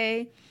and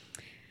say,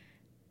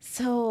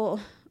 so,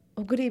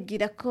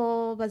 uguribwira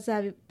ko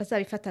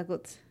bazabifata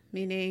gute?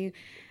 Meaning,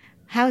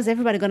 how is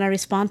everybody going to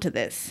respond to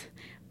this?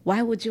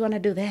 Why would you want to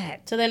do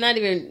that? So they're not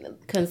even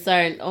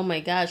concerned, oh my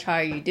gosh, how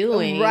are you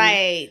doing?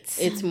 Right.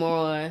 It's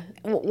more,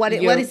 what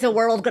is the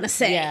world going to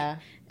say? Yeah.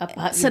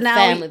 About So your now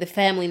family, the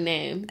family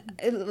name.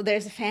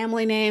 There's a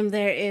family name.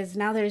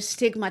 There's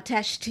stigma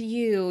attached to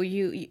you.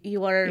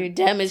 You are You're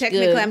damaged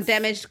technically goods. I'm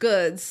damaged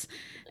goods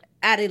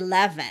at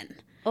 11.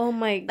 Oh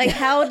my God. Like,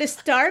 how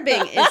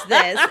disturbing is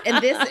this?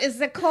 And this is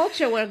the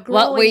culture we're growing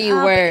What were you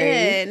up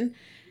wearing? in.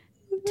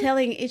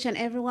 Telling each and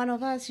every one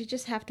of us, you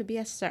just have to be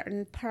a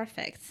certain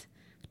perfect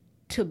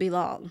to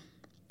belong.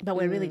 But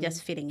we're really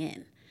just fitting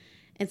in.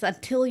 And so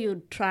until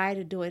you try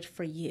to do it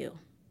for you,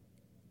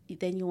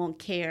 then you won't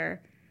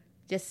care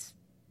just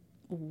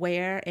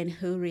where and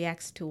who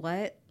reacts to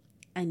what.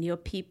 And your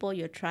people,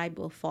 your tribe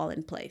will fall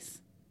in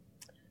place.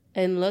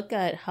 And look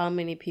at how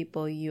many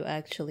people you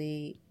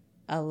actually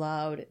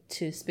allowed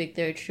to speak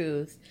their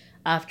truth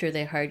after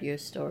they heard your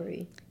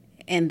story.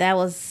 And that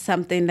was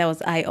something that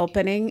was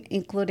eye-opening,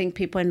 including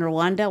people in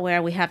Rwanda,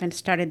 where we haven't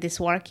started this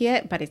work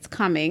yet, but it's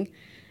coming.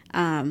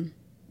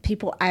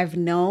 People I've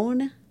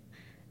known,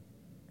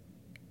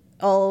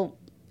 all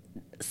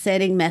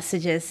sending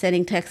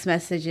text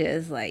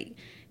messages like,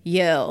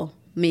 yo,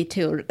 me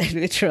too,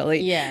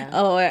 literally. Yeah.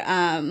 Or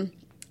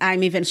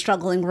I'm even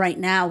struggling right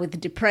now with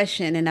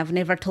depression and I've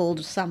never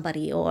told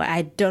somebody, or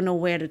I don't know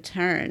where to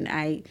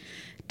turn.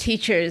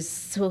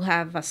 Teachers who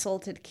have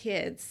assaulted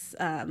kids,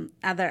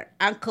 other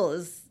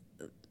uncles,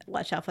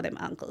 watch out for them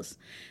uncles.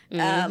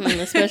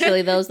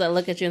 Especially those that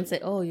look at you and say,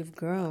 oh, you've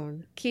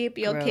grown. Keep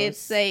your Gross. kids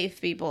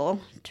safe, people.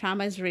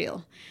 Trauma is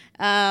real.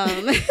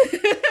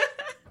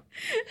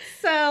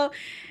 So,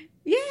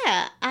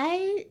 yeah,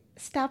 I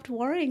stopped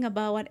worrying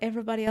about what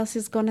everybody else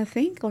is going to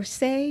think or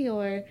say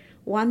or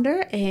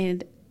wonder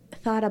and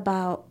thought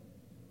about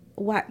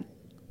what,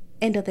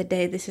 end of the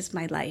day, this is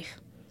my life.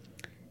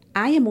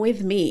 I am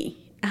with me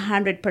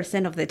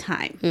 100% of the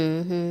time.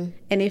 Mm-hmm.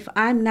 And if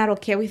I'm not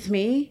okay with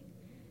me,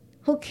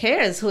 who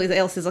cares who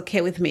else is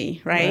okay with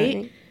me,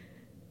 right?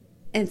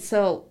 And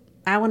so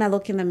I want to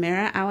look in the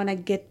mirror. I want to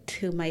get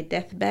to my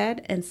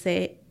deathbed and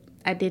say,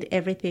 I did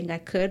everything I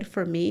could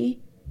for me.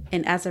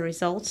 And as a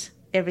result,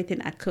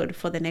 everything I could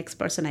for the next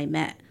person I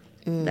met.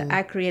 That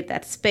I create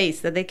that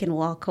space that they can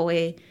walk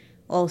away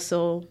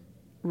also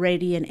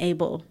ready and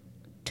able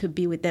to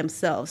be with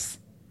themselves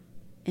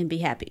and be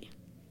happy.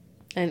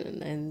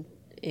 And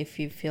if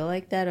you feel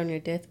like that on your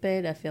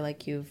deathbed, I feel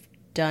like you've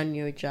done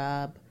your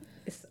job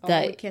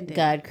that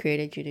God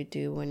created you to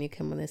do when you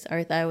come on this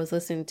earth. I was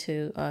listening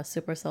to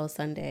Super Soul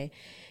Sunday,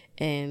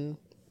 and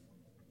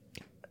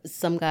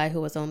some guy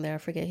who was on there, I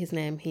forget his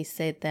name, he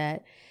said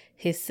that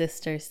his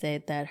sister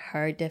said that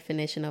her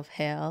definition of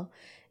hell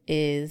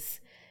is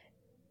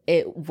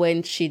it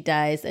when she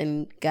dies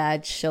and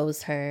God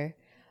shows her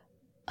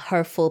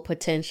her full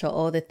potential,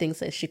 all the things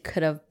that she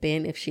could have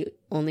been if she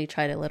only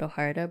tried a little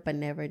harder but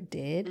never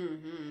did.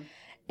 Mm-hmm.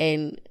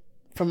 And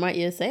from what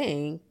you're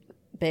saying,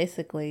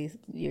 basically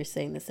you're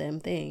saying the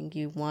same thing.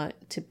 You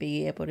want to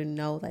be able to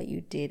know that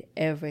you did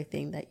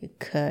everything that you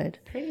could.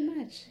 Pretty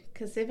much.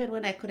 Because even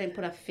when I couldn't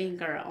put a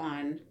finger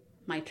on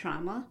my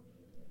trauma,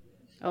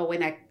 or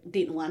when I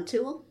didn't want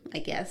to, I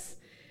guess,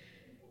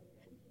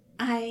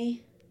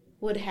 I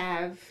would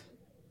have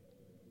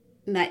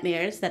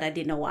nightmares that I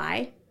didn't know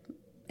why.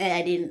 And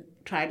I didn't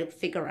try to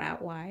figure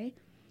out why.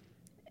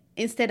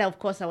 Instead, of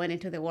course, I went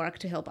into the work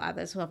to help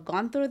others who have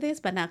gone through this,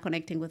 but not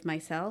connecting with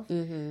myself.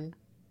 Mm-hmm.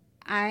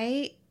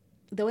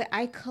 The way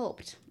I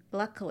coped,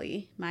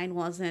 luckily, mine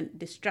wasn't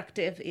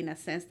destructive in a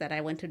sense that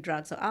I went to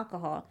drugs or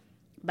alcohol,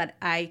 but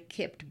I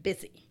kept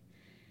busy.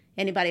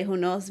 Anybody who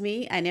knows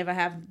me, I never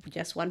have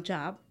just one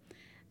job.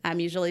 I'm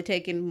usually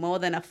taking more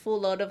than a full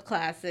load of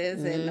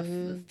classes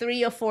and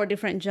 3 or 4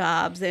 different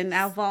jobs, and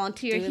I'll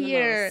volunteer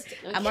here.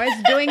 Okay. I'm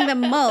always doing the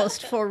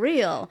most for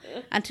real.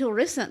 Until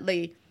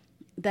recently,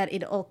 that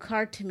it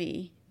occurred to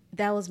me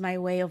that was my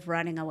way of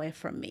running away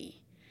from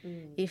me.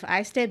 If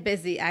I stay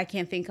busy, I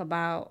can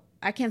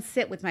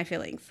sit with my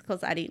feelings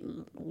because I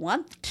didn't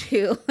want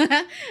to.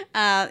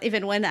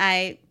 Even when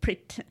I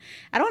don't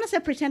want to say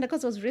pretend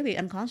because I was really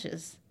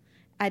unconscious.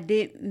 I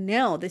didn't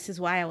know this is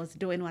why I was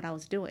doing what I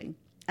was doing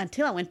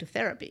until I went to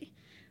therapy.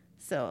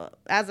 So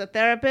as a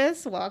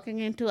therapist, walking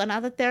into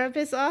another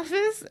therapist's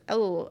office,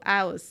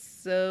 I was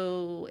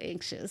so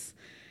anxious.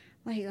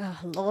 Like, oh,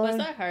 Lord. Was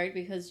that hard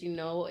because you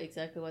know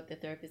exactly what the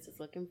therapist is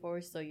looking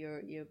for? So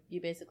you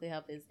basically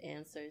have his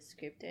answers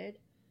scripted?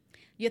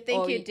 You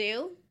think you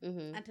do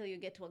until you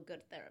get to a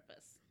good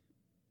therapist.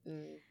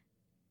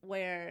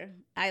 Where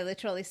I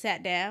literally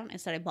sat down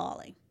and started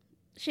bawling.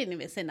 She didn't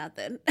even say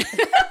nothing.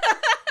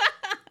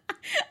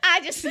 I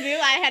just knew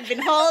I had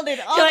been holding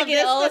all of this.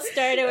 It all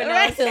started when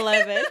I was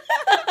 11.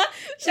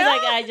 She's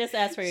like, I just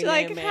asked for your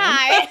name, man.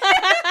 Hi.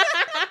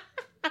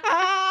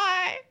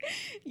 Hi.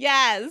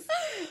 Yes.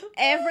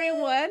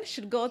 Everyone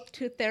should go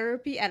to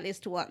therapy at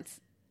least once.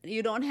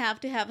 You don't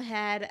have to have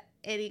had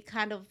any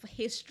kind of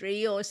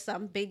history or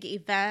some big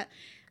event,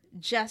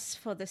 just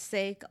for the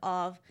sake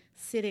of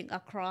sitting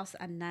across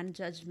a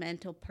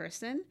non-judgmental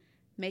person,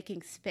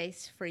 making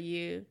space for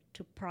you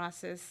to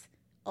process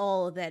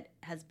all that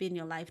has been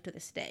your life to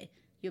this day.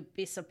 You'll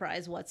be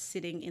surprised what's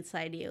sitting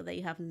inside you that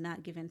you have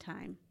not given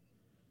time.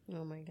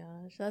 Oh my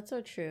gosh, that's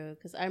so true.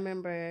 Because I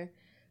remember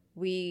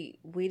we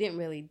didn't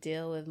really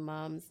deal with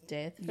mom's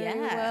death very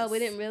well. We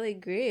didn't really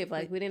grieve.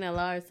 Like, we didn't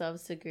allow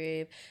ourselves to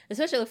grieve,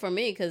 especially for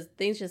me, because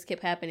things just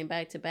kept happening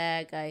back to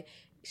back.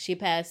 She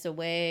passed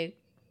away,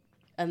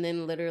 and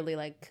then literally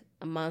like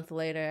a month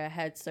later, I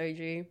had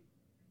surgery.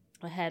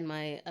 I had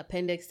my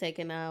appendix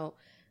taken out,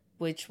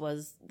 that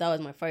was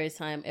my first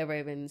time ever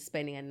even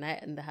spending a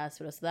night in the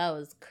hospital. So that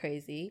was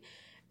crazy.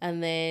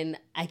 And then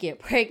I get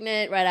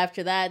pregnant right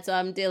after that. So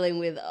I'm dealing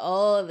with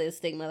all this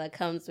stigma that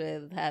comes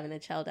with having a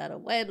child out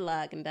of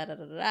wedlock and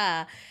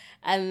da-da-da-da.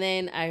 And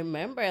then I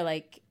remember,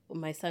 like, when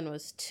my son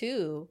was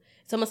 2,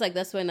 it's almost like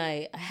that's when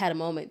I had a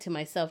moment to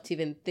myself to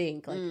even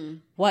think, like,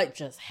 what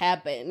just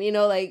happened? You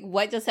know, like,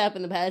 what just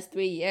happened the past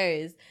 3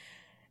 years?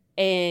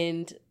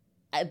 And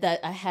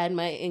I had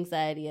my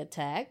anxiety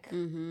attack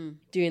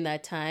during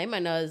that time.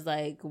 And I was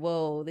like,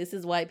 whoa, this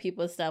is white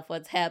people stuff.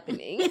 What's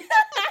happening?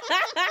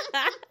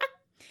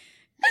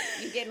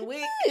 You're getting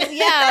weak.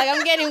 Yeah, like,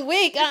 I'm getting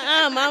weak.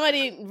 Mama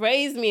didn't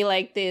raise me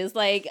like this.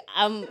 Like,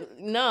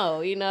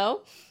 no, you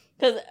know?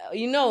 Because,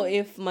 you know,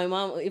 if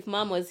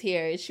mom was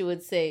here, she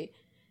would say,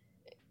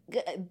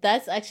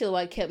 that's actually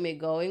what kept me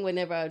going.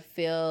 Whenever I would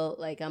feel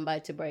like I'm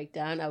about to break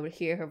down, I would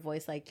hear her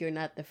voice like, you're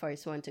not the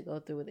first one to go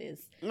through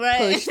this.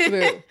 Right. Push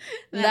through.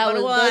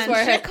 Those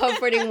were her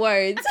comforting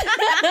words.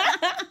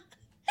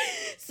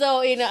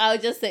 So, you know, I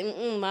would just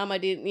say, Mama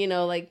didn't, you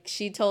know, like,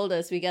 she told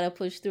us we got to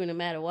push through no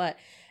matter what.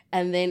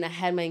 And then I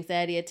had my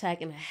anxiety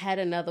attack, and I had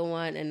another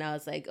one, and I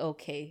was like,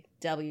 okay,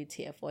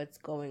 WTF, what's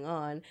going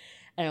on?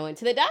 And I went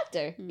to the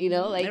doctor, you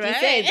know, like you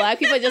said, Black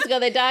people just go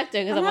to the doctor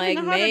because I'm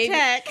like, maybe,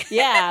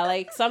 yeah,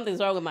 like, something's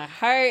wrong with my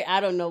heart.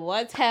 I don't know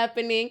what's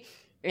happening.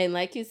 And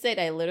like you said,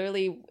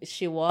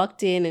 she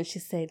walked in and she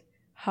said,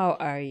 how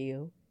are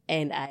you?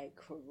 And I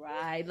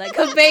cried like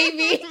a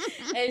baby.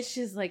 And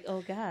she's like,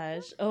 oh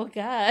gosh.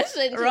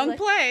 And wrong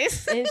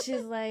place. And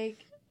she's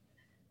like,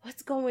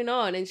 what's going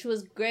on? And she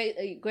was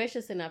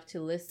gracious enough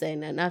to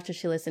listen. And after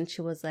she listened,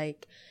 she was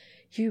like,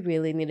 you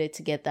really needed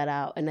to get that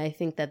out. And I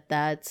think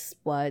that's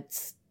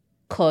what's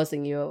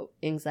causing your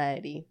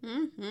anxiety.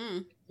 Mm-hmm.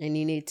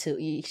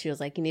 And she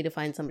was like, you need to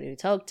find somebody to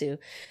talk to.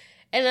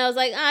 And I was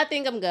like, I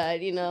think I'm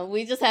good. You know,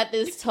 we just had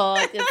this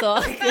talk. It's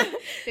all good.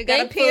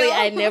 Thankfully,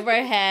 I never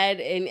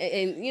had,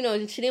 and you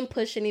know, she didn't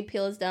push any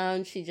pills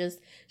down.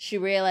 She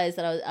realized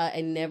that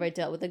I never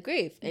dealt with the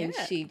grief. And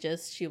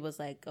she was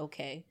like,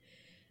 okay.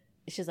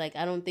 She's like,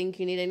 I don't think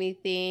you need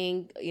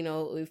anything. You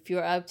know, if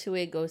you're up to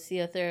it, go see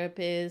a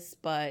therapist.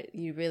 But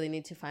you really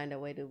need to find a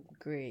way to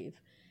grieve.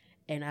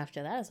 And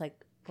after that, I was like,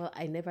 well,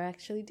 I never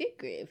actually did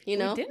grieve. You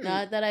know,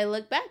 now that I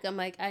look back, I'm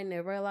like, I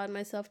never allowed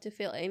myself to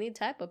feel any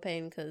type of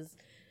pain because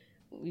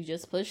we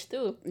just pushed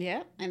through.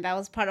 Yeah. And that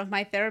was part of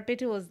my therapy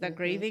too, was the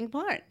grieving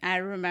part. I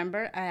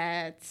remember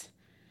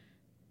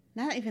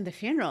not even the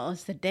funeral, it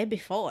was the day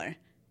before.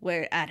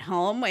 We're at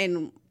home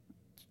and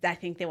I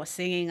think they were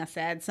singing a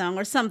sad song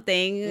or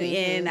something,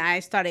 and I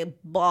started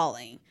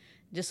bawling,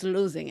 just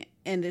losing it.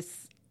 And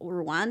this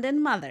Rwandan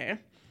mother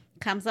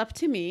comes up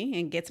to me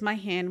and gets my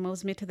hand,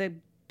 moves me to the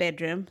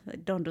bedroom.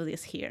 Like, don't do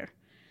this here.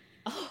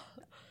 Oh.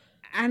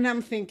 And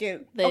I'm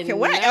thinking, okay,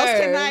 where else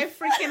can I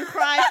freaking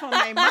cry for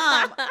my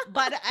mom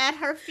but at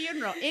her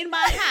funeral in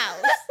my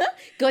house?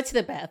 Go to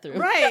the bathroom.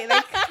 Right,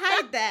 like,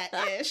 hide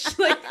that-ish.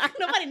 Like,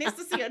 nobody needs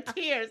to see your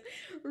tears.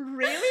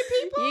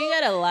 Really, people? You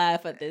gotta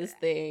laugh at these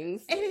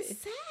things. It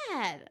is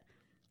sad.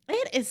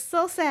 It is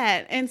so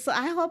sad. And so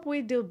I hope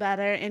we do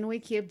better and we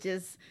keep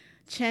just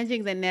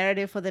changing the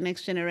narrative for the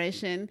next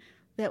generation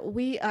that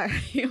we are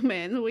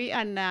human. We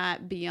are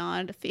not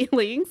beyond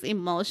feelings,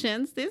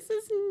 emotions. This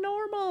is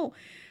normal.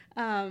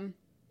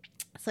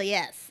 So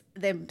yes,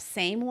 the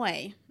same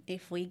way,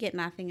 if we get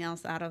nothing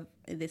else out of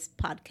this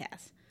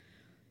podcast,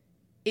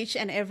 each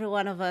and every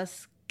one of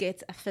us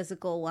gets a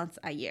physical once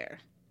a year.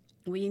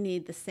 We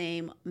need the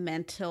same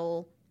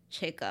mental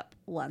checkup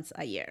once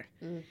a year.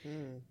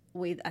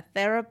 With a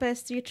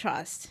therapist you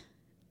trust.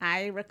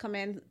 I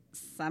recommend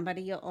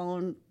somebody your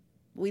own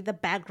with a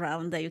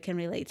background that you can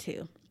relate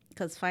to,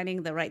 because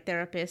finding the right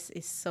therapist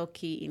is so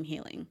key in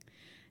healing.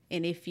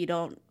 And if you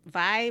don't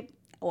vibe,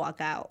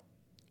 walk out.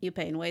 You're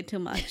paying way too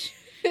much.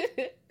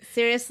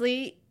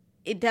 Seriously,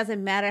 it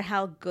doesn't matter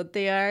how good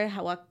they are,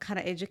 what kind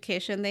of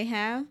education they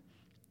have.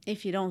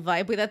 If you don't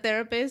vibe with a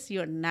therapist,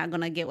 you're not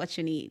going to get what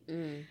you need.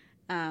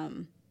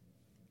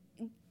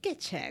 Get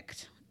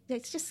checked.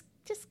 Just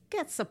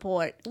get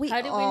support.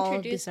 How do we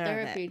introduce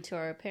therapy to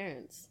our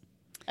parents?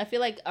 I feel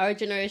like our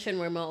generation,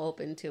 we're more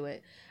open to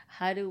it.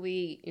 How do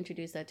we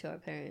introduce that to our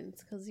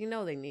parents? Because you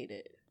know they need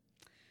it.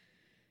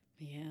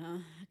 Yeah,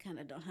 I kind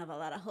of don't have a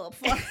lot of hope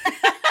for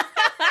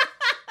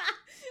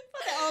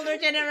the older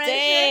generation.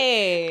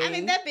 Dang. I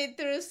mean, they've been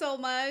through so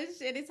much,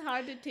 and it's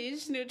hard to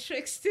teach new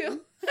tricks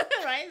too.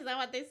 Right? Is that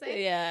what they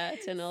say? Yeah,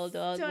 to an old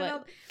dog.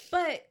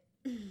 But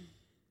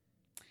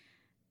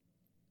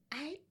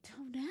I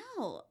don't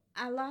know.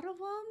 A lot of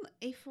them,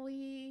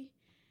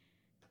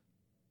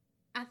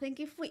 I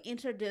think if we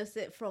introduce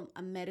it from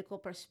a medical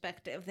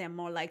perspective, they're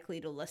more likely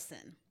to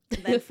listen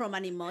than from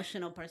an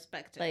emotional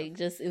perspective. Like,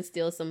 just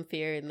instill some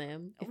fear in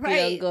them. If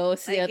Right. you don't go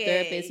see a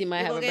therapist, you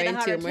might have a brain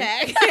tumor.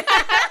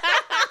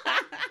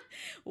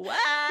 What?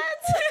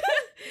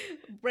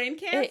 Brain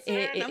cancer? No,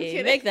 I'm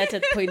kidding. Make that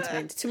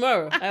appointment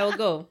tomorrow. I will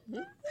go.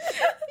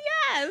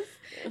 Yes.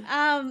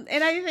 And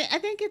I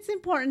think it's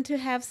important to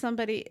have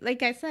somebody,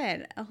 like I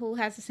said, who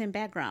has the same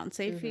background.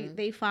 So if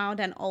they found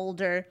an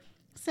older,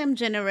 same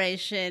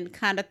generation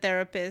kind of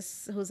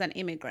therapist who's an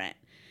immigrant,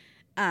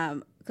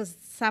 because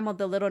some of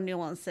the little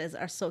nuances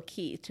are so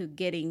key to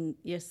getting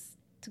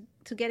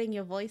to getting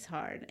your voice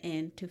heard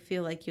and to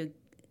feel like you're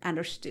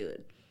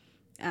understood.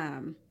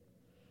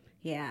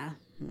 Yeah,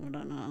 I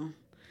don't know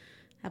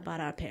about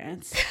our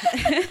parents.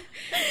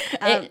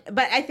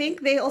 But I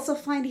think they also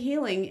find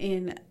healing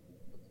in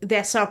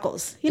their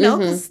circles,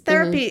 because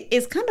therapy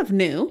is kind of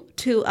new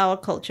to our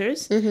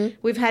cultures.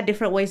 We've had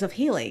different ways of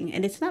healing,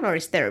 and it's not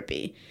always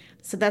therapy.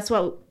 So that's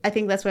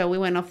where we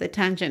went off the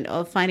tangent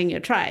of finding your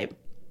tribe.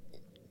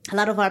 A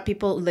lot of our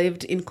people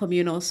lived in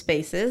communal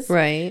spaces,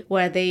 right,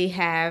 where they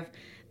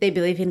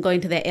believe in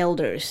going to their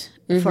elders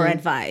for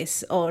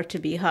advice or to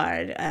be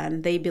heard,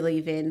 and they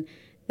believe in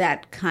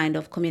that kind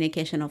of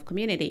communication of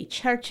community.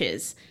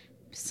 Churches,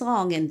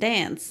 song and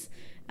dance,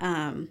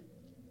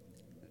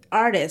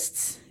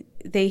 artists,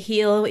 they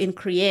heal in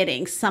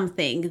creating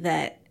something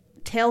that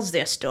tells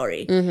their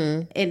story.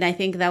 And I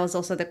think that was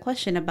also the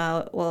question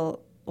about,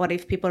 well, what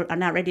if people are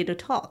not ready to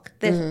talk?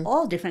 There's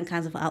all different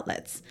kinds of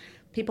outlets.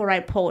 People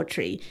write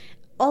poetry.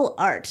 All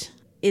art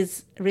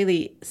is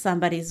really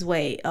somebody's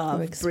way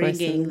of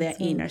bringing their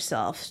inner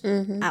self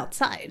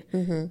outside.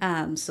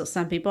 So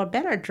some people are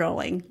better at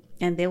drawing,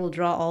 and they will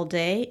draw all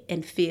day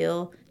and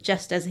feel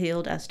just as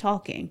healed as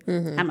talking.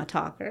 I'm a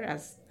talker,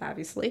 as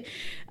obviously.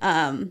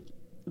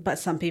 But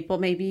some people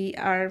maybe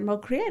are more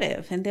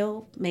creative, and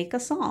they'll make a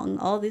song.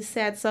 All these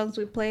sad songs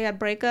we play at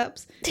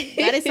breakups,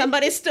 that is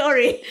somebody's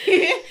story.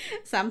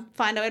 Some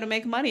find a way to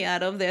make money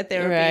out of their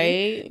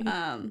therapy.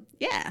 Right.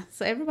 Yeah.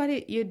 So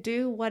everybody, you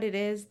do what it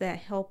is that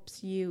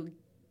helps you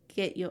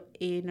get your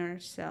inner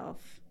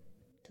self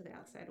to the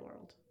outside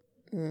world.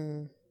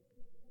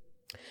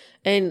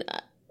 And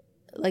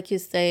like you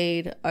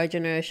said, our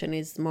generation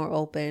is more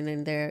open,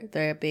 and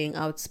they're being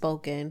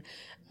outspoken.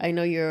 I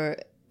know you're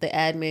the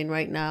admin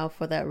right now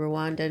for that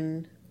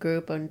Rwandan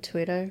group on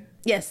Twitter.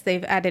 Yes,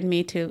 they've added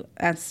me to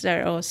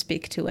answer or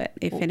speak to it,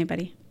 if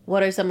anybody.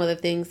 What are some of the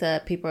things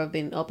that people have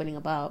been opening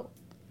about?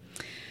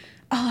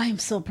 Oh, I'm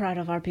so proud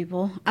of our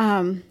people.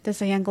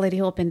 There's a young lady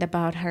who opened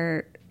about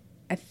her,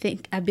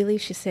 I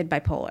believe she said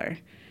bipolar.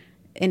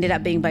 Ended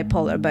up being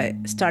bipolar, but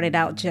started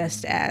out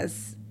just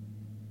as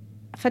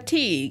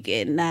fatigue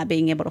and not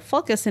being able to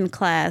focus in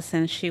class.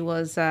 And she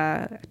was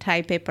a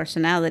type A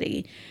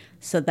personality.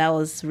 So that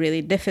was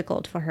really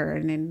difficult for her.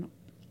 And then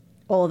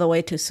all the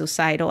way to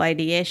suicidal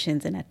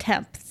ideations and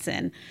attempts,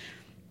 and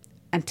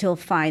until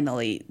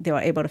finally they were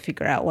able to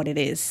figure out what it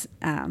is.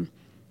 And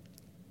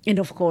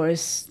of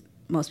course,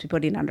 most people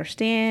didn't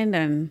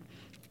understand.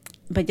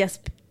 But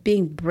just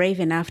being brave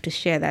enough to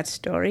share that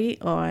story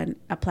on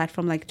a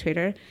platform like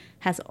Twitter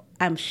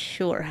I'm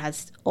sure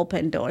has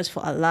opened doors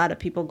for a lot of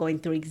people going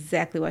through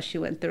exactly what she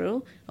went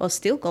through, or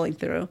still going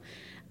through.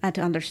 To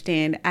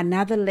understand.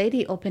 Another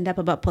lady opened up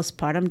about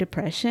postpartum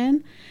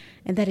depression,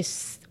 and that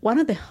is one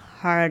of the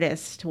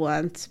hardest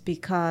ones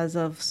because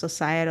of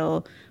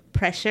societal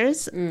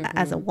pressures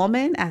as a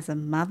woman, as a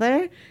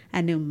mother,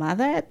 a new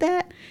mother at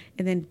that,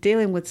 and then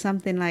dealing with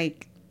something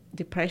like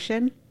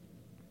depression.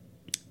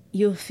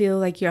 You feel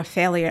like you're a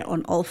failure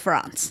on all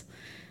fronts.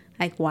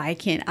 Like, why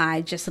can't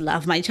I just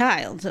love my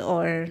child?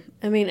 Or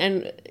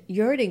and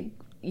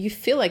you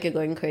feel like you're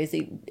going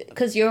crazy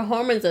because your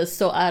hormones are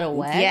so out of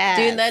whack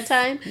during that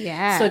time.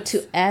 Yeah. So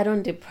to add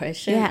on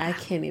depression, I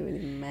can't even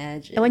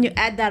imagine. And when you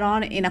add that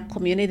on in a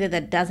community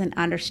that doesn't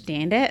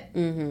understand it,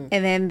 and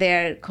then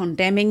they're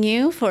condemning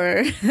you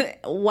for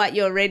what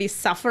you're already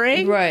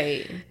suffering.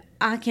 Right.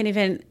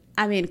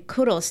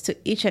 Kudos to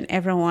each and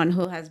everyone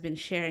who has been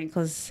sharing,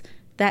 because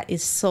that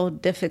is so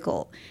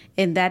difficult.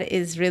 And that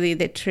is really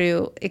the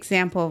true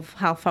example of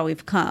how far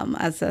we've come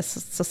as a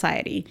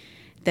society.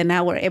 Then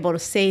now we're able to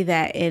say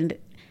that, and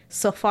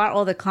so far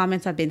all the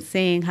comments I've been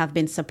seeing have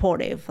been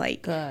supportive.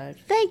 Like, God,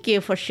 thank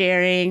you for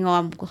sharing.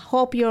 I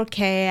hope you're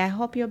okay. I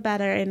hope you're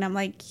better. And I'm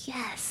like,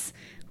 yes,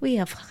 we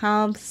have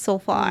come so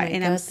far,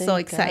 and I'm so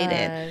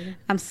excited. God.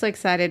 I'm so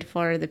excited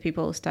for the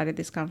people who started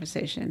this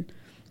conversation,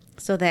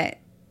 so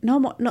that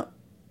no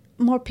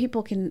more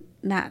people can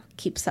not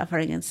keep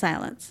suffering in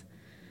silence,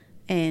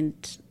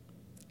 and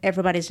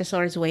everybody's just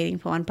always waiting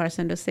for one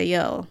person to say,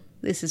 "Yo,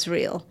 this is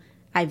real.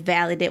 I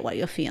validate what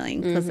you're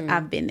feeling because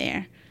I've been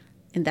there."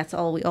 And that's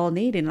all we all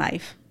need in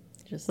life.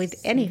 Just with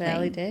anything.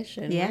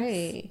 Validation, yes.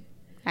 Right.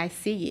 I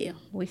see you.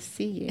 We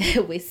see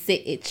you. We see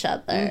each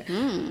other.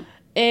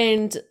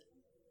 And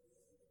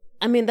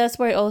that's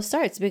where it all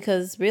starts,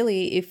 because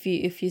really if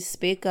you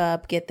speak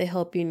up, get the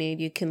help you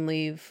need, you can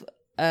live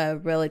a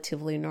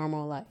relatively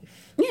normal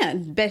life. Yeah,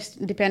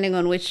 best depending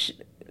on which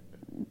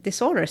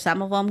disorders.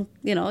 Some of them,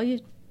 you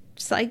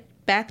psych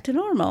back to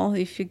normal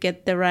if you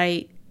get the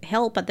right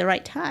help at the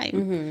right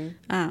time.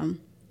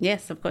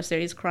 Yes, of course, there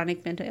is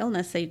chronic mental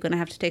illness, so you're going to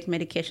have to take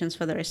medications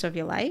for the rest of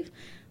your life,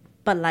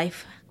 but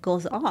life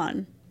goes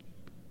on.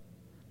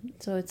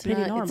 So it's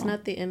pretty normal. It's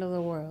not the end of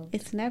the world.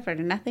 It's never.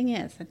 Nothing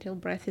is until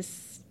breath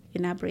is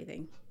you're not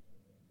breathing.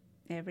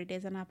 Every day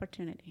is an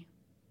opportunity.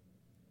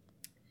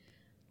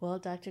 Well,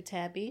 Dr.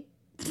 Tabby.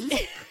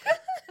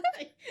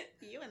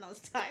 You and those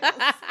titles.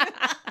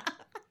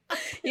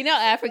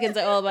 Africans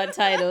are all about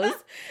titles.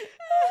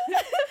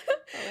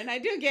 When I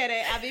do get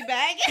it, I'll be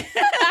back.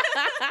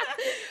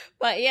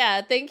 But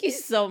yeah, thank you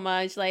so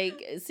much.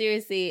 Like,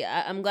 seriously,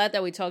 I'm glad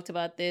that we talked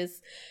about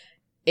this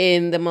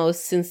in the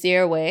most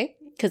sincere way,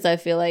 because I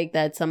feel like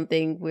that's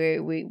something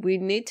we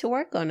need to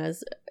work on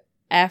as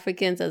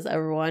Africans, as a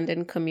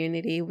Rwandan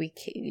community.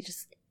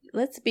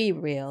 Let's be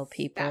real,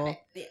 people.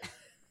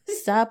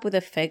 Stop with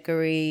the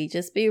fakery.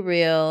 Just be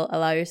real.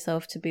 Allow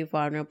yourself to be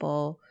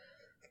vulnerable.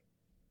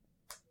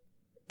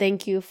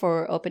 Thank you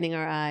for opening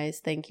our eyes.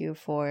 Thank you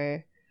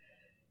for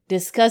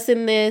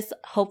discussing this.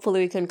 Hopefully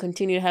we can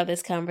continue to have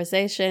this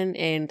conversation.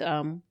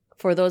 And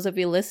for those of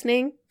you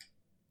listening,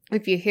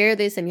 if you hear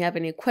this and you have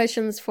any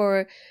questions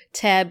for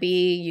Tabby,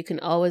 you can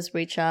always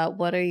reach out.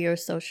 What are your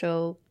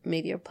social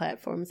media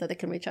platforms that they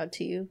can reach out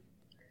to you?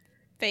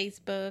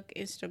 Facebook,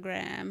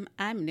 Instagram.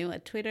 I'm new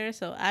at Twitter,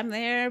 so I'm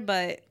there,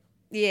 but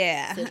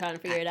yeah. Still trying to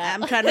figure it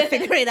out. I'm trying to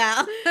figure it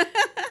out.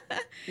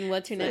 And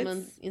what's your name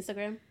on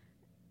Instagram?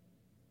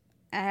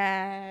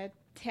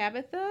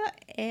 Tabitha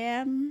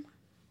M_K.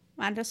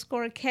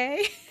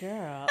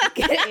 Girl,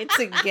 get it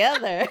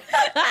together.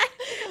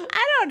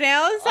 I don't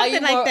know.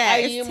 Something like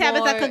that. It's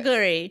Tabitha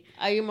Kaguri.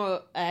 Are you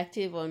more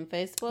active on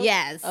Facebook?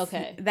 Yes.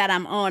 Okay. That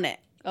I'm on it.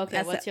 Okay,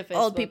 that's what's your Facebook?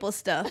 Old people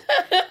stuff.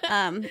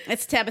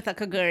 It's Tabitha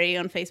Kaguri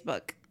on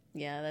Facebook.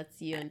 Yeah,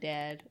 that's you and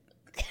Dad.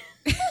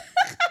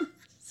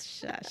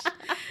 Shush.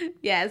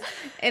 Yes.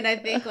 And I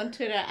think on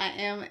Twitter I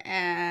am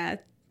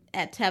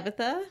at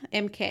Tabitha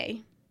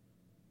MK.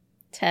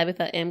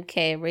 Tabitha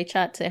MK. Reach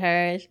out to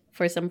her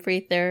for some free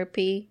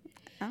therapy.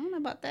 I don't know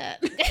about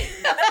that.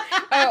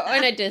 or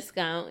on a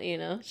discount,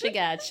 She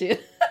got you.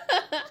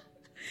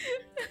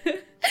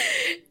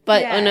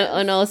 But yes.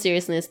 on all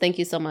seriousness, thank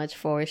you so much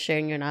for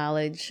sharing your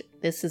knowledge.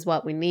 This is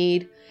what we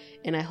need.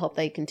 And I hope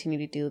that you continue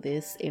to do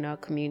this in our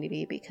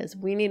community, because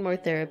we need more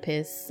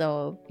therapists.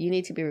 So you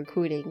need to be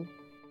recruiting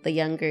the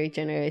younger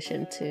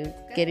generation to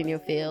get in your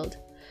field.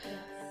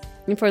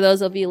 And for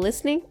those of you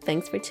listening,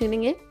 thanks for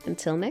tuning in.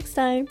 Until next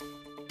time.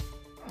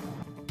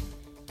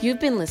 You've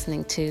been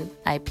listening to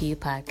IPU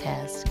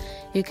Podcast.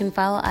 You can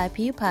follow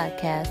IPU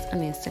Podcast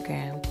on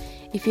Instagram.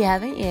 If you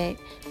haven't yet,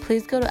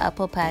 please go to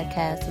Apple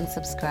Podcasts and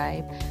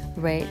subscribe,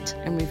 rate,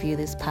 and review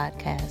this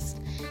podcast.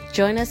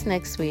 Join us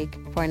next week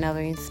for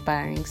another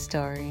inspiring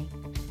story.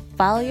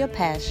 Follow your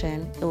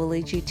passion. It will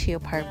lead you to your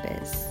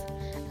purpose.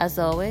 As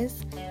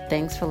always,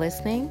 thanks for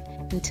listening.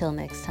 Until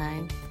next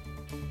time.